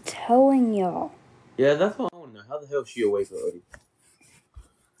 I'm telling y'all. Yeah, that's what I want to know. How the hell is she awake already?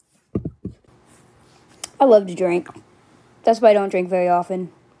 I love to drink. That's why I don't drink very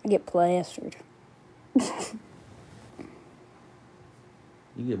often. I get plastered.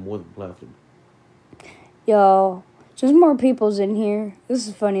 You get more than plastered. Yo, just more people's in here. This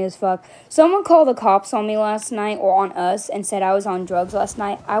is funny as fuck. Someone called the cops on me last night, or on us, and said I was on drugs last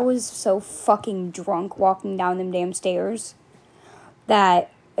night. I was so fucking drunk walking down them damn stairs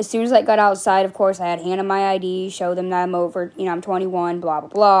that as soon as I got outside, of course, I had handed my ID, show them that I'm over, I'm 21, blah, blah,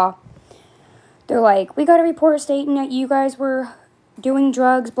 blah. They're like, we got a report stating that you guys were doing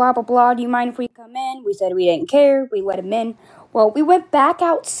drugs, blah, blah, blah. Do you mind if we come in? We said we didn't care. We let him in. Well, we went back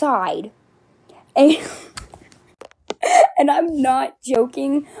outside, and, and I'm not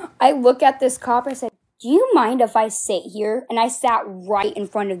joking. I look at this cop, I said, do you mind if I sit here? And I sat right in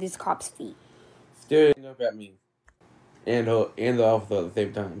front of this cop's feet. Staring up at me. And the officer at the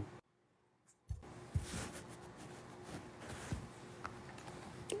same time.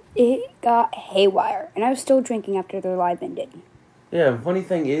 It got haywire, and I was still drinking after their live ended. Yeah, funny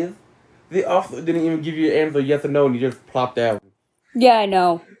thing is, the officer didn't even give you an answer yes or no, and you just plopped down. Yeah, I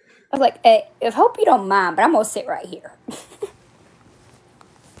know. I was like, hey, I hope you don't mind, but I'm gonna sit right here.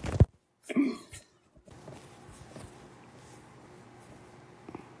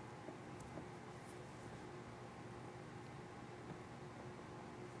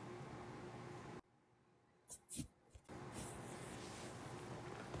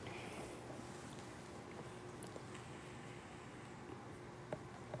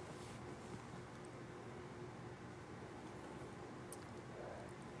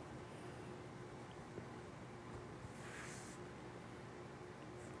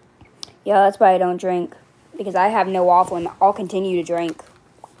 Yeah, that's why I don't drink. Because I have no off limit. I'll continue to drink.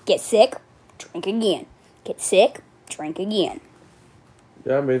 Get sick, drink again. Get sick, drink again.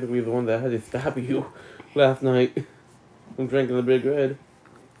 Yeah, I'm basically the one that had to stop you last night from drinking the Big Red.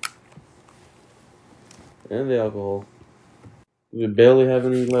 And the alcohol. We barely have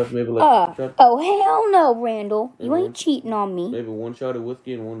any left, maybe like shot. Oh, hell no, Randall. You ain't cheating on me. Maybe one shot of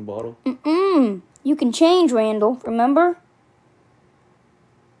whiskey and one bottle. You can change, Randall, remember?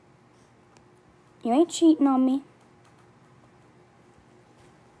 You ain't cheating on me.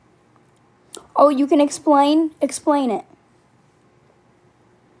 Oh, you can explain? Explain it.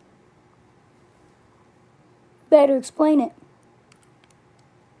 Better explain it.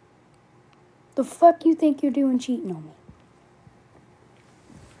 The fuck you think you're doing cheating on me?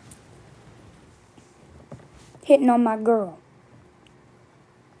 Hitting on my girl.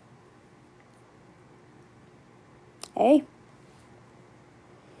 Hey.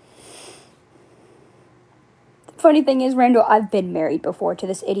 Funny thing is, Randall, I've been married before to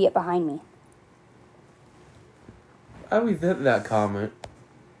this idiot behind me. I resent that comment.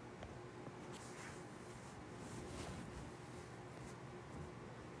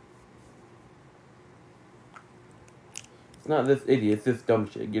 It's not this idiot, it's this dumb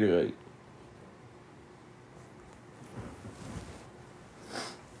shit. Get it right.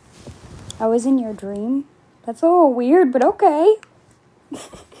 I was in your dream? That's a little weird, but okay.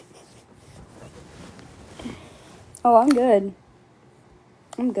 Oh, I'm good.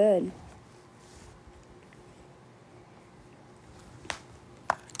 I'm good.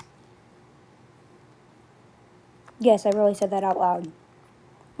 Yes, I really said that out loud.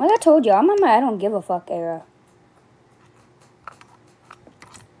 Like I told you, I'm on my I don't give a fuck era.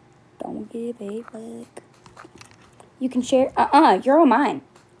 Don't give a fuck. You can share. You're all mine.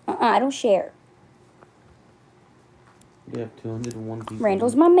 I don't share. You have 201 people.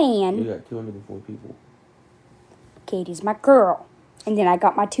 Randall's my man. You got 204 people. Katie's my girl. And then I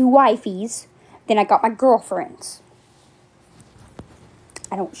got my 2 wifeys. Then I got my girlfriends.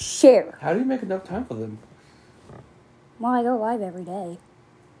 I don't share. How do you make enough time for them? Well, I go live every day.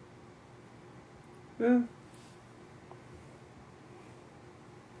 Yeah.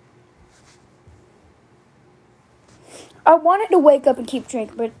 I wanted to wake up and keep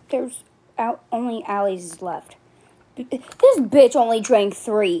drinking, but there's only Allie's left. This bitch only drank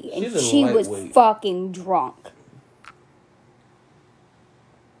 3, and she was fucking drunk.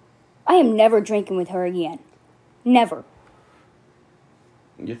 I am never drinking with her again. Never.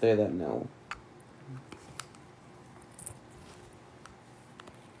 You say that now.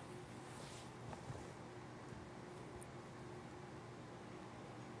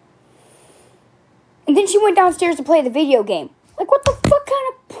 And then she went downstairs to play the video game. Like, what the fuck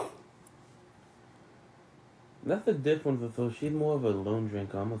kind of... That's the difference with her. She's more of a lone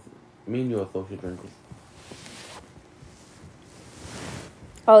drinker. Me and you are social drinkers.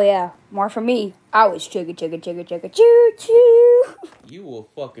 Oh, yeah. More for me. I was chugga, chugga, chugga, chugga, choo, choo. You were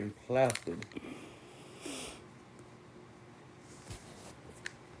fucking plastered.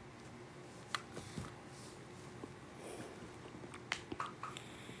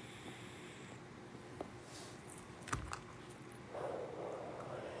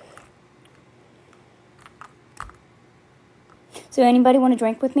 So anybody want to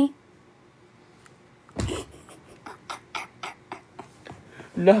drink with me?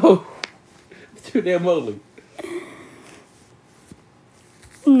 No. It's too damn ugly.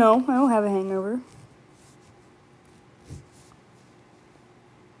 No, I don't have a hangover.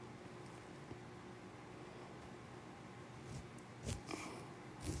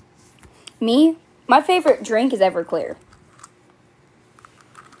 Me? My favorite drink is Everclear.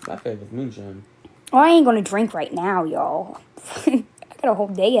 My favorite moonshine. Well, I ain't gonna drink right now, y'all. I got a whole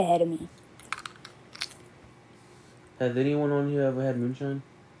day ahead of me. Has anyone on here ever had moonshine?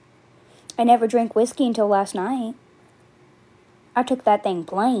 I never drank whiskey until last night. I took that thing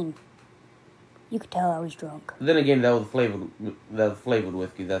plain. You could tell I was drunk. Then again, that was flavored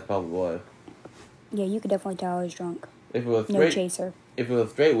whiskey. That's probably why. Yeah, you could definitely tell I was drunk. If it was No straight, chaser. if it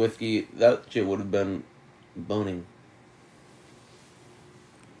was straight whiskey, that shit would have been boning.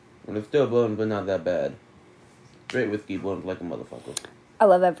 And it's still boning, but not that bad. Straight whiskey bones like a motherfucker. I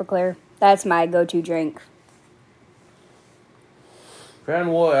love Everclear. That's my go-to drink. Crown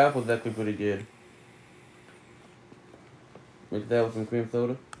Royal apple's actually pretty good. Mix that with some cream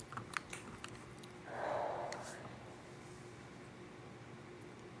soda.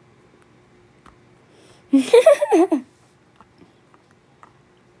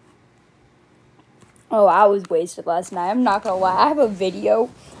 Oh, I was wasted last night. I'm not gonna lie. I have a video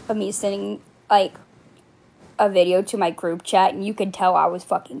of me sending, like, a video to my group chat, and you can tell I was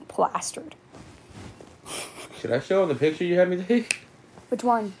fucking plastered. Should I show him the picture you had me take? Which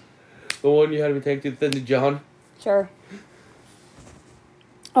one? The one you had me take to send to John? Sure.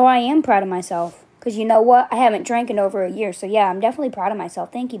 Oh, I am proud of myself. Because you know what? I haven't drank in over a year, so yeah, I'm definitely proud of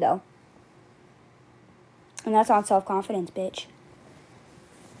myself. Thank you, though. And that's on self-confidence, bitch.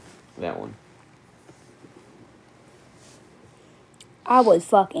 That one. I was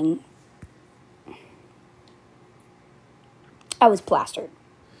plastered.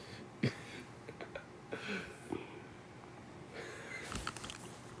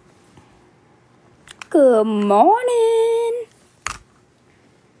 Good morning.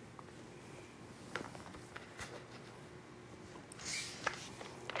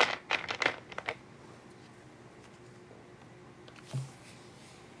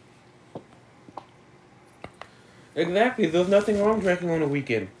 Exactly, there's nothing wrong drinking on a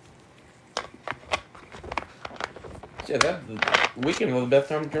weekend. Yeah, the weekend was the best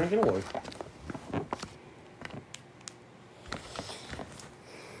time to drink anyway.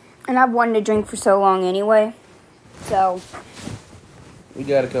 And I've wanted to drink for so long anyway. So, We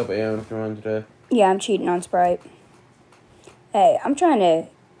got a couple errands to run today. yeah, I'm cheating on Sprite. Hey, I'm trying to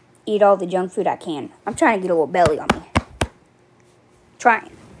eat all the junk food I can. I'm trying to get a little belly on me.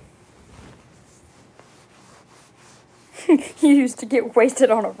 Trying. You used to get wasted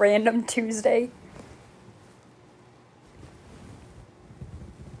on a random Tuesday.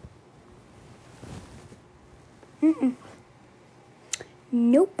 Mm-mm.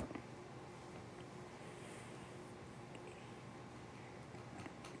 Nope.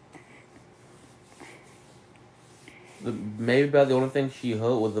 Maybe about the only thing she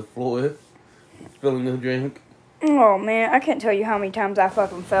hurt was the floor spilling the drink. Oh, man, I can't tell you how many times I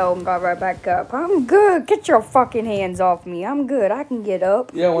fucking fell and got right back up. I'm good. Get your fucking hands off me. I'm good. I can get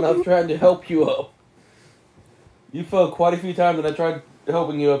up. Yeah, when I was trying to help you up. You fell quite a few times and I tried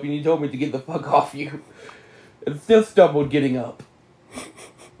helping you up and you told me to get the fuck off you. And still stumbled getting up.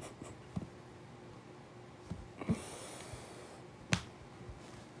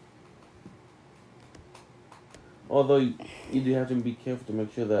 Although you do have to be careful to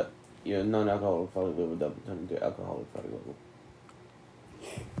make sure that your non-alcoholic fatty liver doesn't turn into alcoholic fatty liver.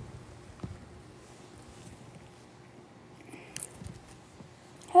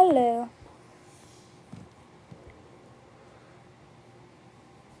 Hello.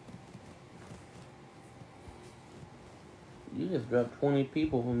 You just dropped 20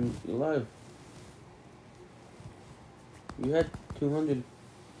 people from your life. You had 200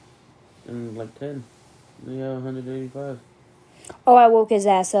 and like 10. Now you have 185. Oh, I woke his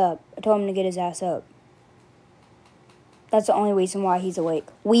ass up. I told him to get his ass up. That's the only reason why he's awake.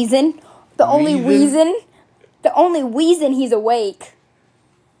 Wheezing? The only reason he's awake.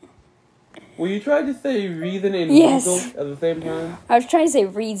 Were you trying to say reason and Yes. weasel at the same time? I was trying to say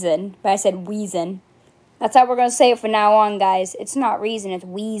reason, but I said wheezing. That's how we're going to say it from now on, guys. It's not reason, it's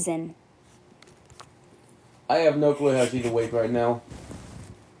wheezing. I have no clue how she's awake right now.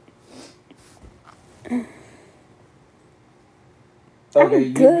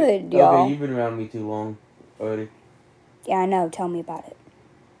 I'm good, y'all. Okay, you've been around me too long already. Yeah, I know. Tell me about it.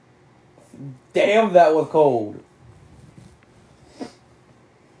 Damn, that was cold.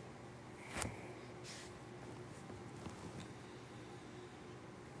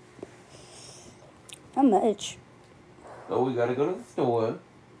 How much? So we gotta go to the store.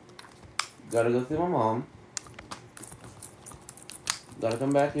 Gotta go see my mom. Gotta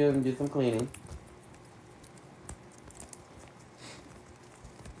come back here and do some cleaning.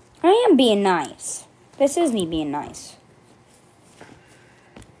 I am being nice. This is me being nice.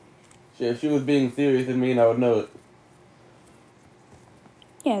 Shit, if she was being serious and mean, I would know it.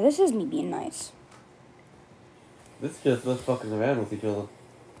 Yeah, this is me being nice. This is just us fucking around with each other.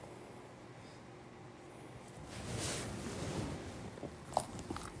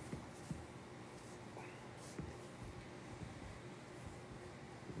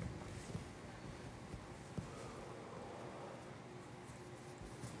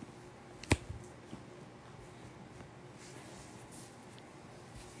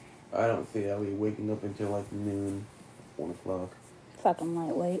 I don't see how we waking up until like noon, 1 o'clock. Fucking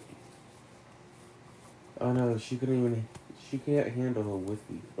lightweight. Oh no, she can't handle her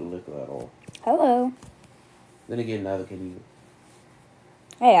whiskey or liquor at all. Hello. Then again, neither can you.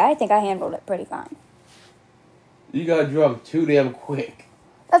 Hey, I think I handled it pretty fine. You got drunk too damn quick.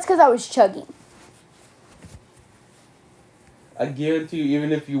 That's because I was chugging. I guarantee you,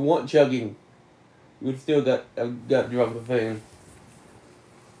 even if you weren't chugging, you would still got drunk the same.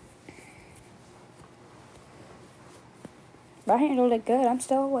 But I handled it good. I'm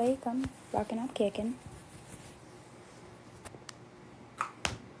still awake. I'm rocking, I'm kicking.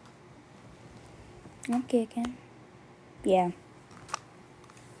 I'm kicking. Yeah.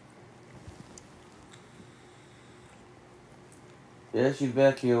 Yeah, she's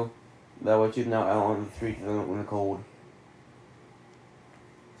back here. That way she's now out on the streets in the cold.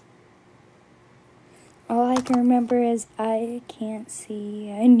 All I can remember is I can't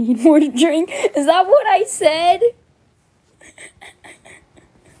see. I need more to drink. Is that what I said?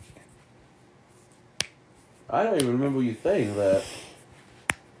 I don't even remember you saying that.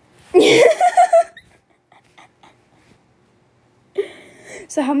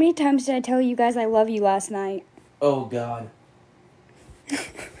 So how many times did I tell you guys I love you last night? Oh God.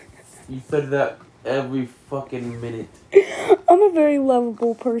 You said that every fucking minute. I'm a very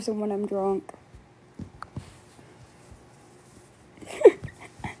lovable person when I'm drunk.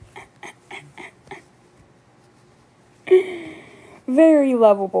 Very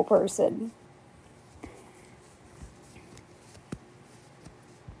lovable person.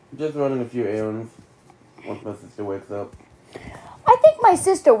 Just running a few errands once my sister wakes up. I think my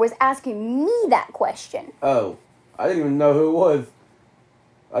sister was asking me that question. Oh, I didn't even know who it was.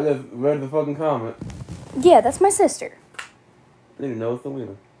 I just read the fucking comment. Yeah, that's my sister. I didn't even know it was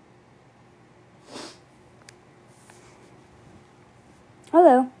Selena.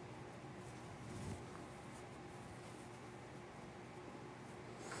 Hello.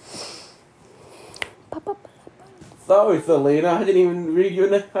 Sorry, Selena. I didn't even read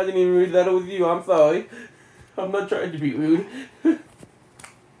that it was you. I'm sorry. I'm not trying to be rude.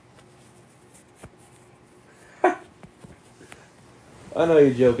 I know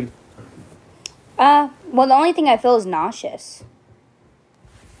you're joking. Well, the only thing I feel is nauseous.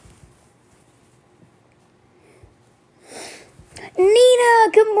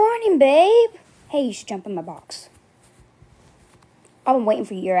 Nina, good morning, babe. Hey, you should jump in my box. I've been waiting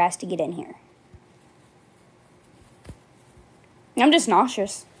for your ass to get in here. I'm just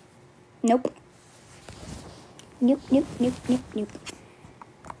nauseous. Nope. Nope, nope, nope, nope, nope.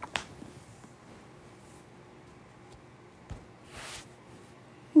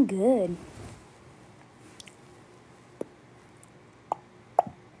 Good.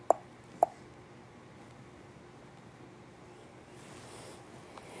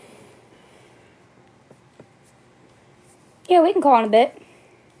 Yeah, we can call in a bit.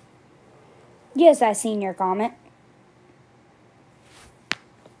 Yes, I seen your comment.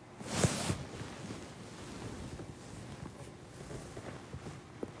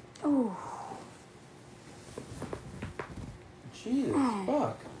 Oh. Jesus,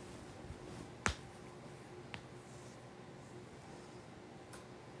 fuck.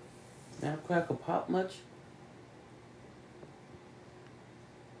 Snap, crackle, pop much?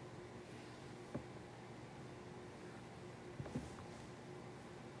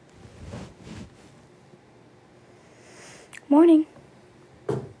 Morning.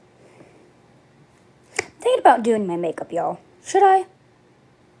 Thinking about doing my makeup, y'all. Should I?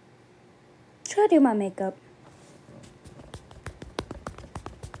 Should I do my makeup?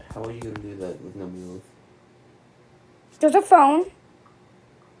 How are you gonna do that with no meals? There's a phone.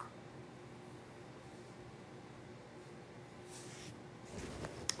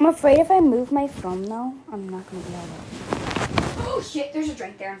 I'm afraid if I move my phone, though, I'm not going to be able to. Oh, shit. There's a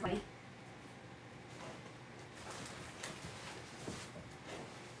drink there in front of me.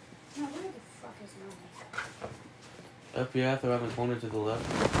 Now, where the fuck is my FPS around the corner to the left.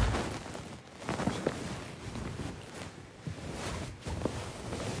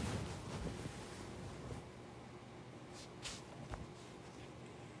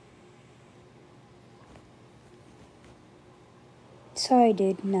 Sorry,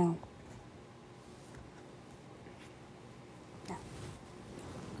 dude. No.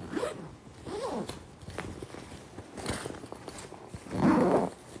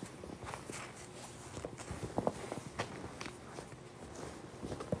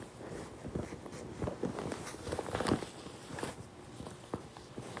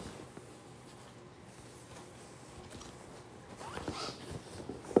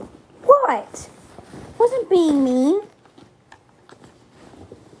 What? Wasn't being mean.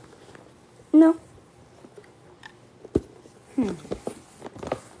 No.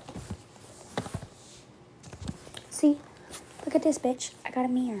 See? Look at this, bitch. I got a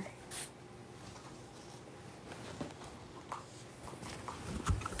mirror.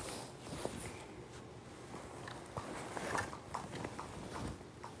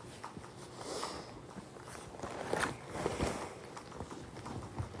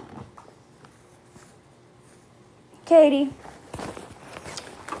 Katie.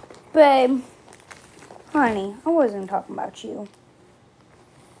 Babe. Honey, I wasn't talking about you.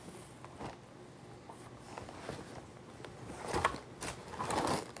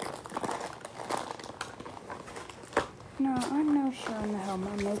 No, I'm not sure on the hell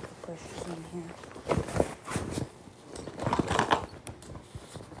my makeup brush is in here.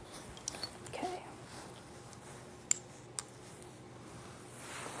 Okay.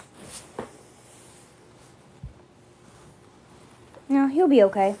 No, he'll be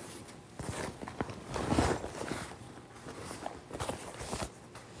okay.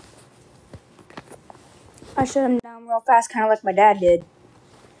 I shut him down real fast, kind of like my dad did.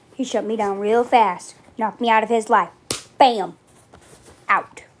 He shut me down real fast. Knocked me out of his life. Bam!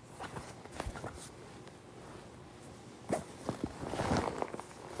 Out.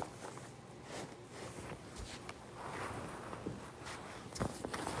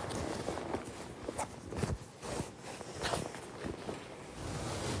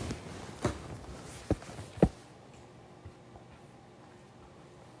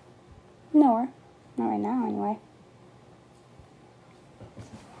 No, not right now, anyway.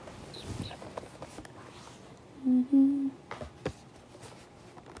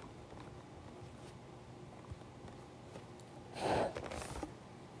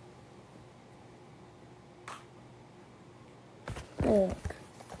 Look.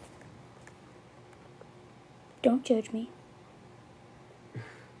 Don't judge me.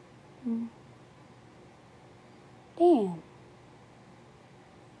 Damn.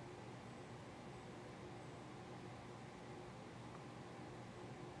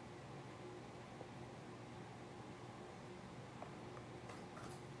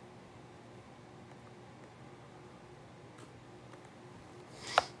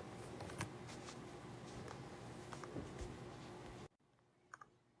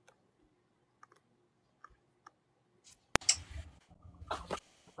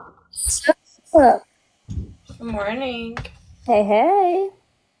 Look. Good morning. Hey, hey.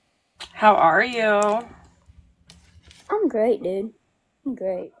 How are you? I'm great, dude. I'm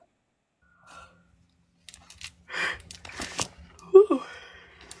great. Whew.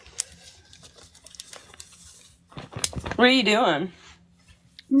 What are you doing?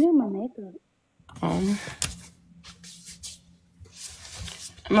 I'm doing my makeup.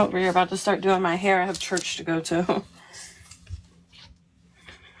 I'm over here about to start doing my hair. I have church to go to.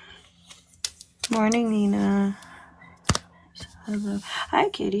 Morning, Nina. Hello. Hi,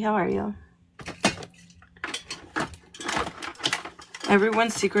 Katie. How are you? Everyone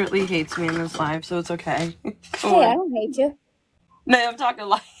secretly hates me in this live, so it's okay. Hey, I don't hate you. No, I'm talking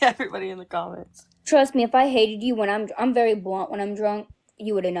like everybody in the comments. Trust me, if I hated you when I'm very blunt when I'm drunk,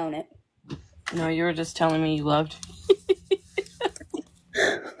 you would have known it. No, you were just telling me you loved.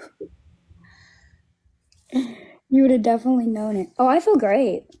 You would have definitely known it. Oh, I feel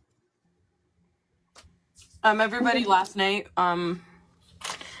great. Everybody last night, I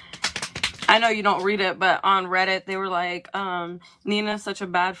know you don't read it, but on Reddit, they were like, Nina's such a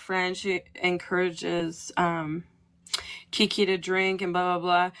bad friend. She encourages, Kiki to drink and blah, blah,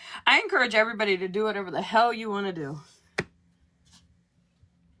 blah. I encourage everybody to do whatever the hell you want to do.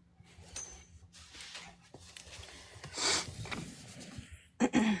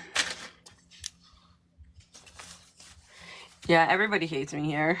 Yeah, everybody hates me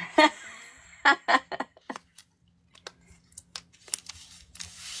here.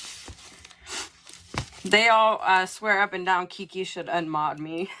 They all swear up and down Kiki should unmod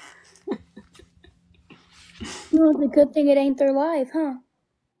me. Well, it's a good thing it ain't their life, huh?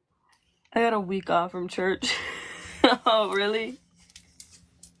 I got a week off from church. Oh, really?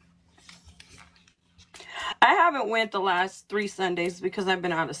 I haven't went the last 3 Sundays because I've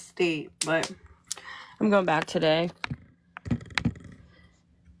been out of state, but I'm going back today.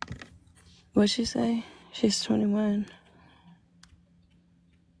 What'd she say? She's 21.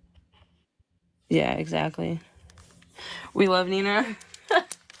 Yeah, exactly. We love Nina.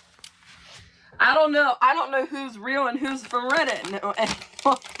 I don't know who's real and who's from Reddit. No.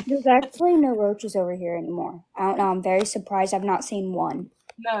 There's actually no roaches over here anymore. I don't know. I'm very surprised I've not seen one.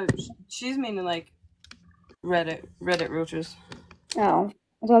 No, she's meaning like Reddit roaches. Oh, I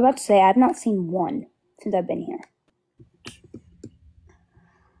was about to say I've not seen one since I've been here.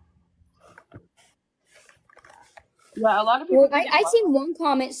 Yeah, a lot of people. Well, I seen one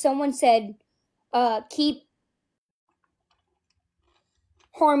comment. Someone said, "Keep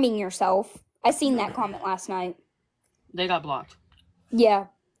harming yourself." I seen that comment last night. They got blocked. Yeah,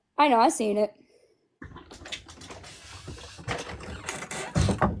 I know. I seen it.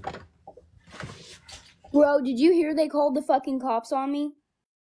 Bro, did you hear they called the fucking cops on me?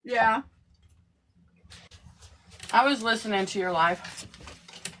 Yeah. I was listening to your live.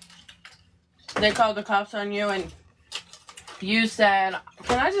 They called the cops on you and you said,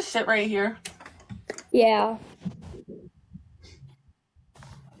 "Can I just sit right here?" Yeah.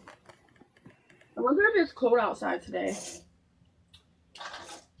 I wonder if it's cold outside today.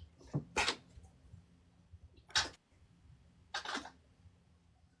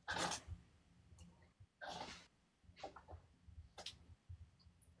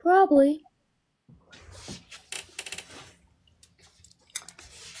 Probably.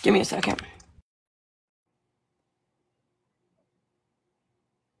 Give me a second.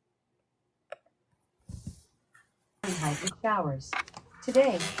 Fahrenheit with showers.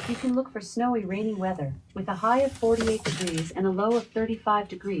 Today, you can look for snowy, rainy weather with a high of 48 degrees and a low of 35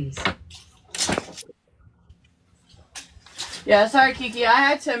 degrees. Yeah, sorry, Kiki. I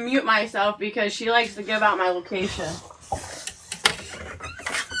had to mute myself because she likes to give out my location.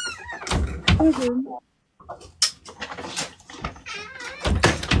 Mm-hmm.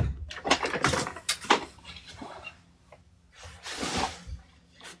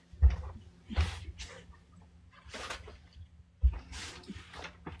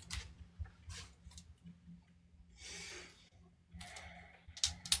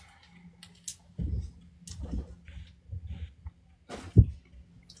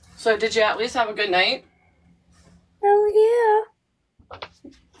 So, did you at least have a good night Oh yeah.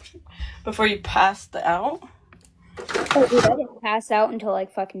 before you passed out? Oh, dude, I didn't pass out until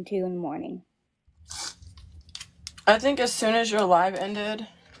like fucking 2 in the morning. I think as soon as your live ended,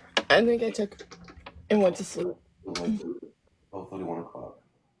 I think I took and went to sleep. Hopefully 1 o'clock.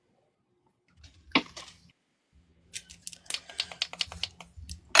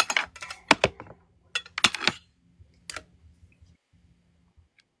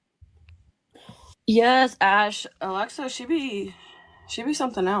 Yes, Ash. Alexa, she be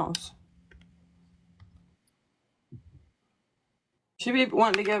something else. She be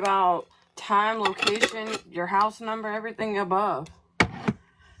wanting to give out time, location, your house number, everything above.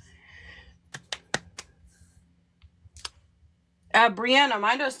 Brianna,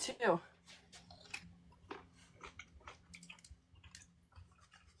 mine does too.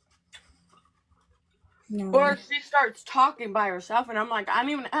 No. Or she starts talking by herself, and I'm like, I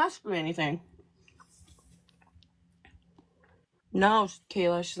didn't even ask you anything. No,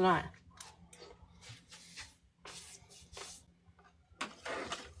 Kayla, she's not.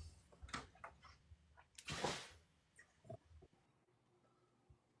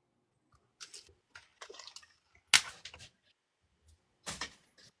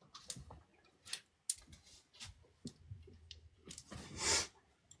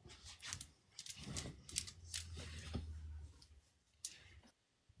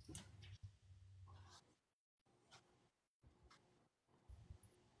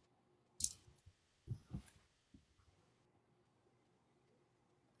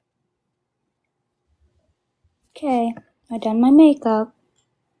 Okay, I done my makeup.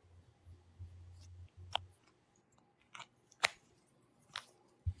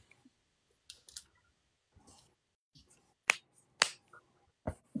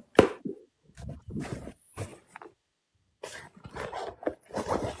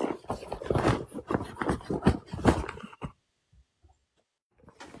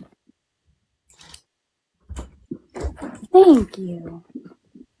 Thank you.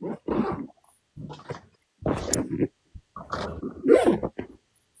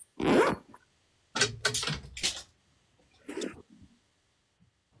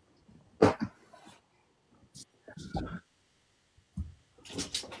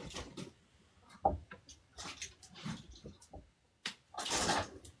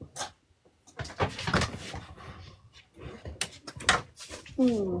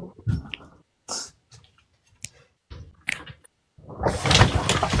 Ooh.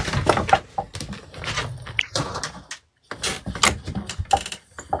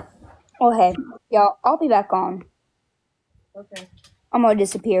 Oh, hey, y'all, I'll be back on. Okay. I'm gonna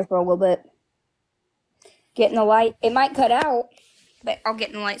disappear for a little bit. Get in the light. It might cut out, but I'll get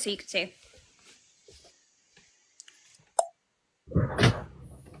in the light so you can see.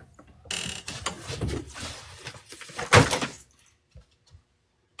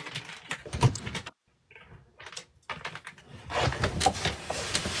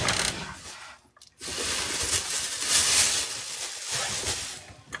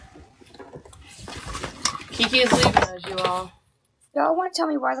 Kiki is leaving us, you all. Y'all want to tell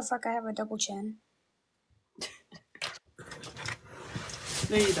me why the fuck I have a double chin?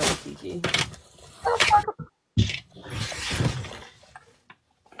 No, you don't, Kiki.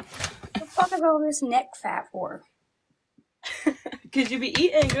 The fuck is all this neck fat for? Cause you be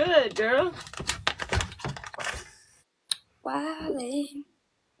eating good, girl. Wildin'.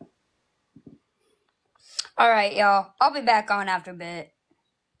 Alright, y'all. I'll be back on after a bit.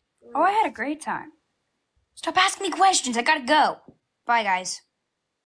 Oh, I had a great time. Stop asking me questions. I gotta go. Bye, guys.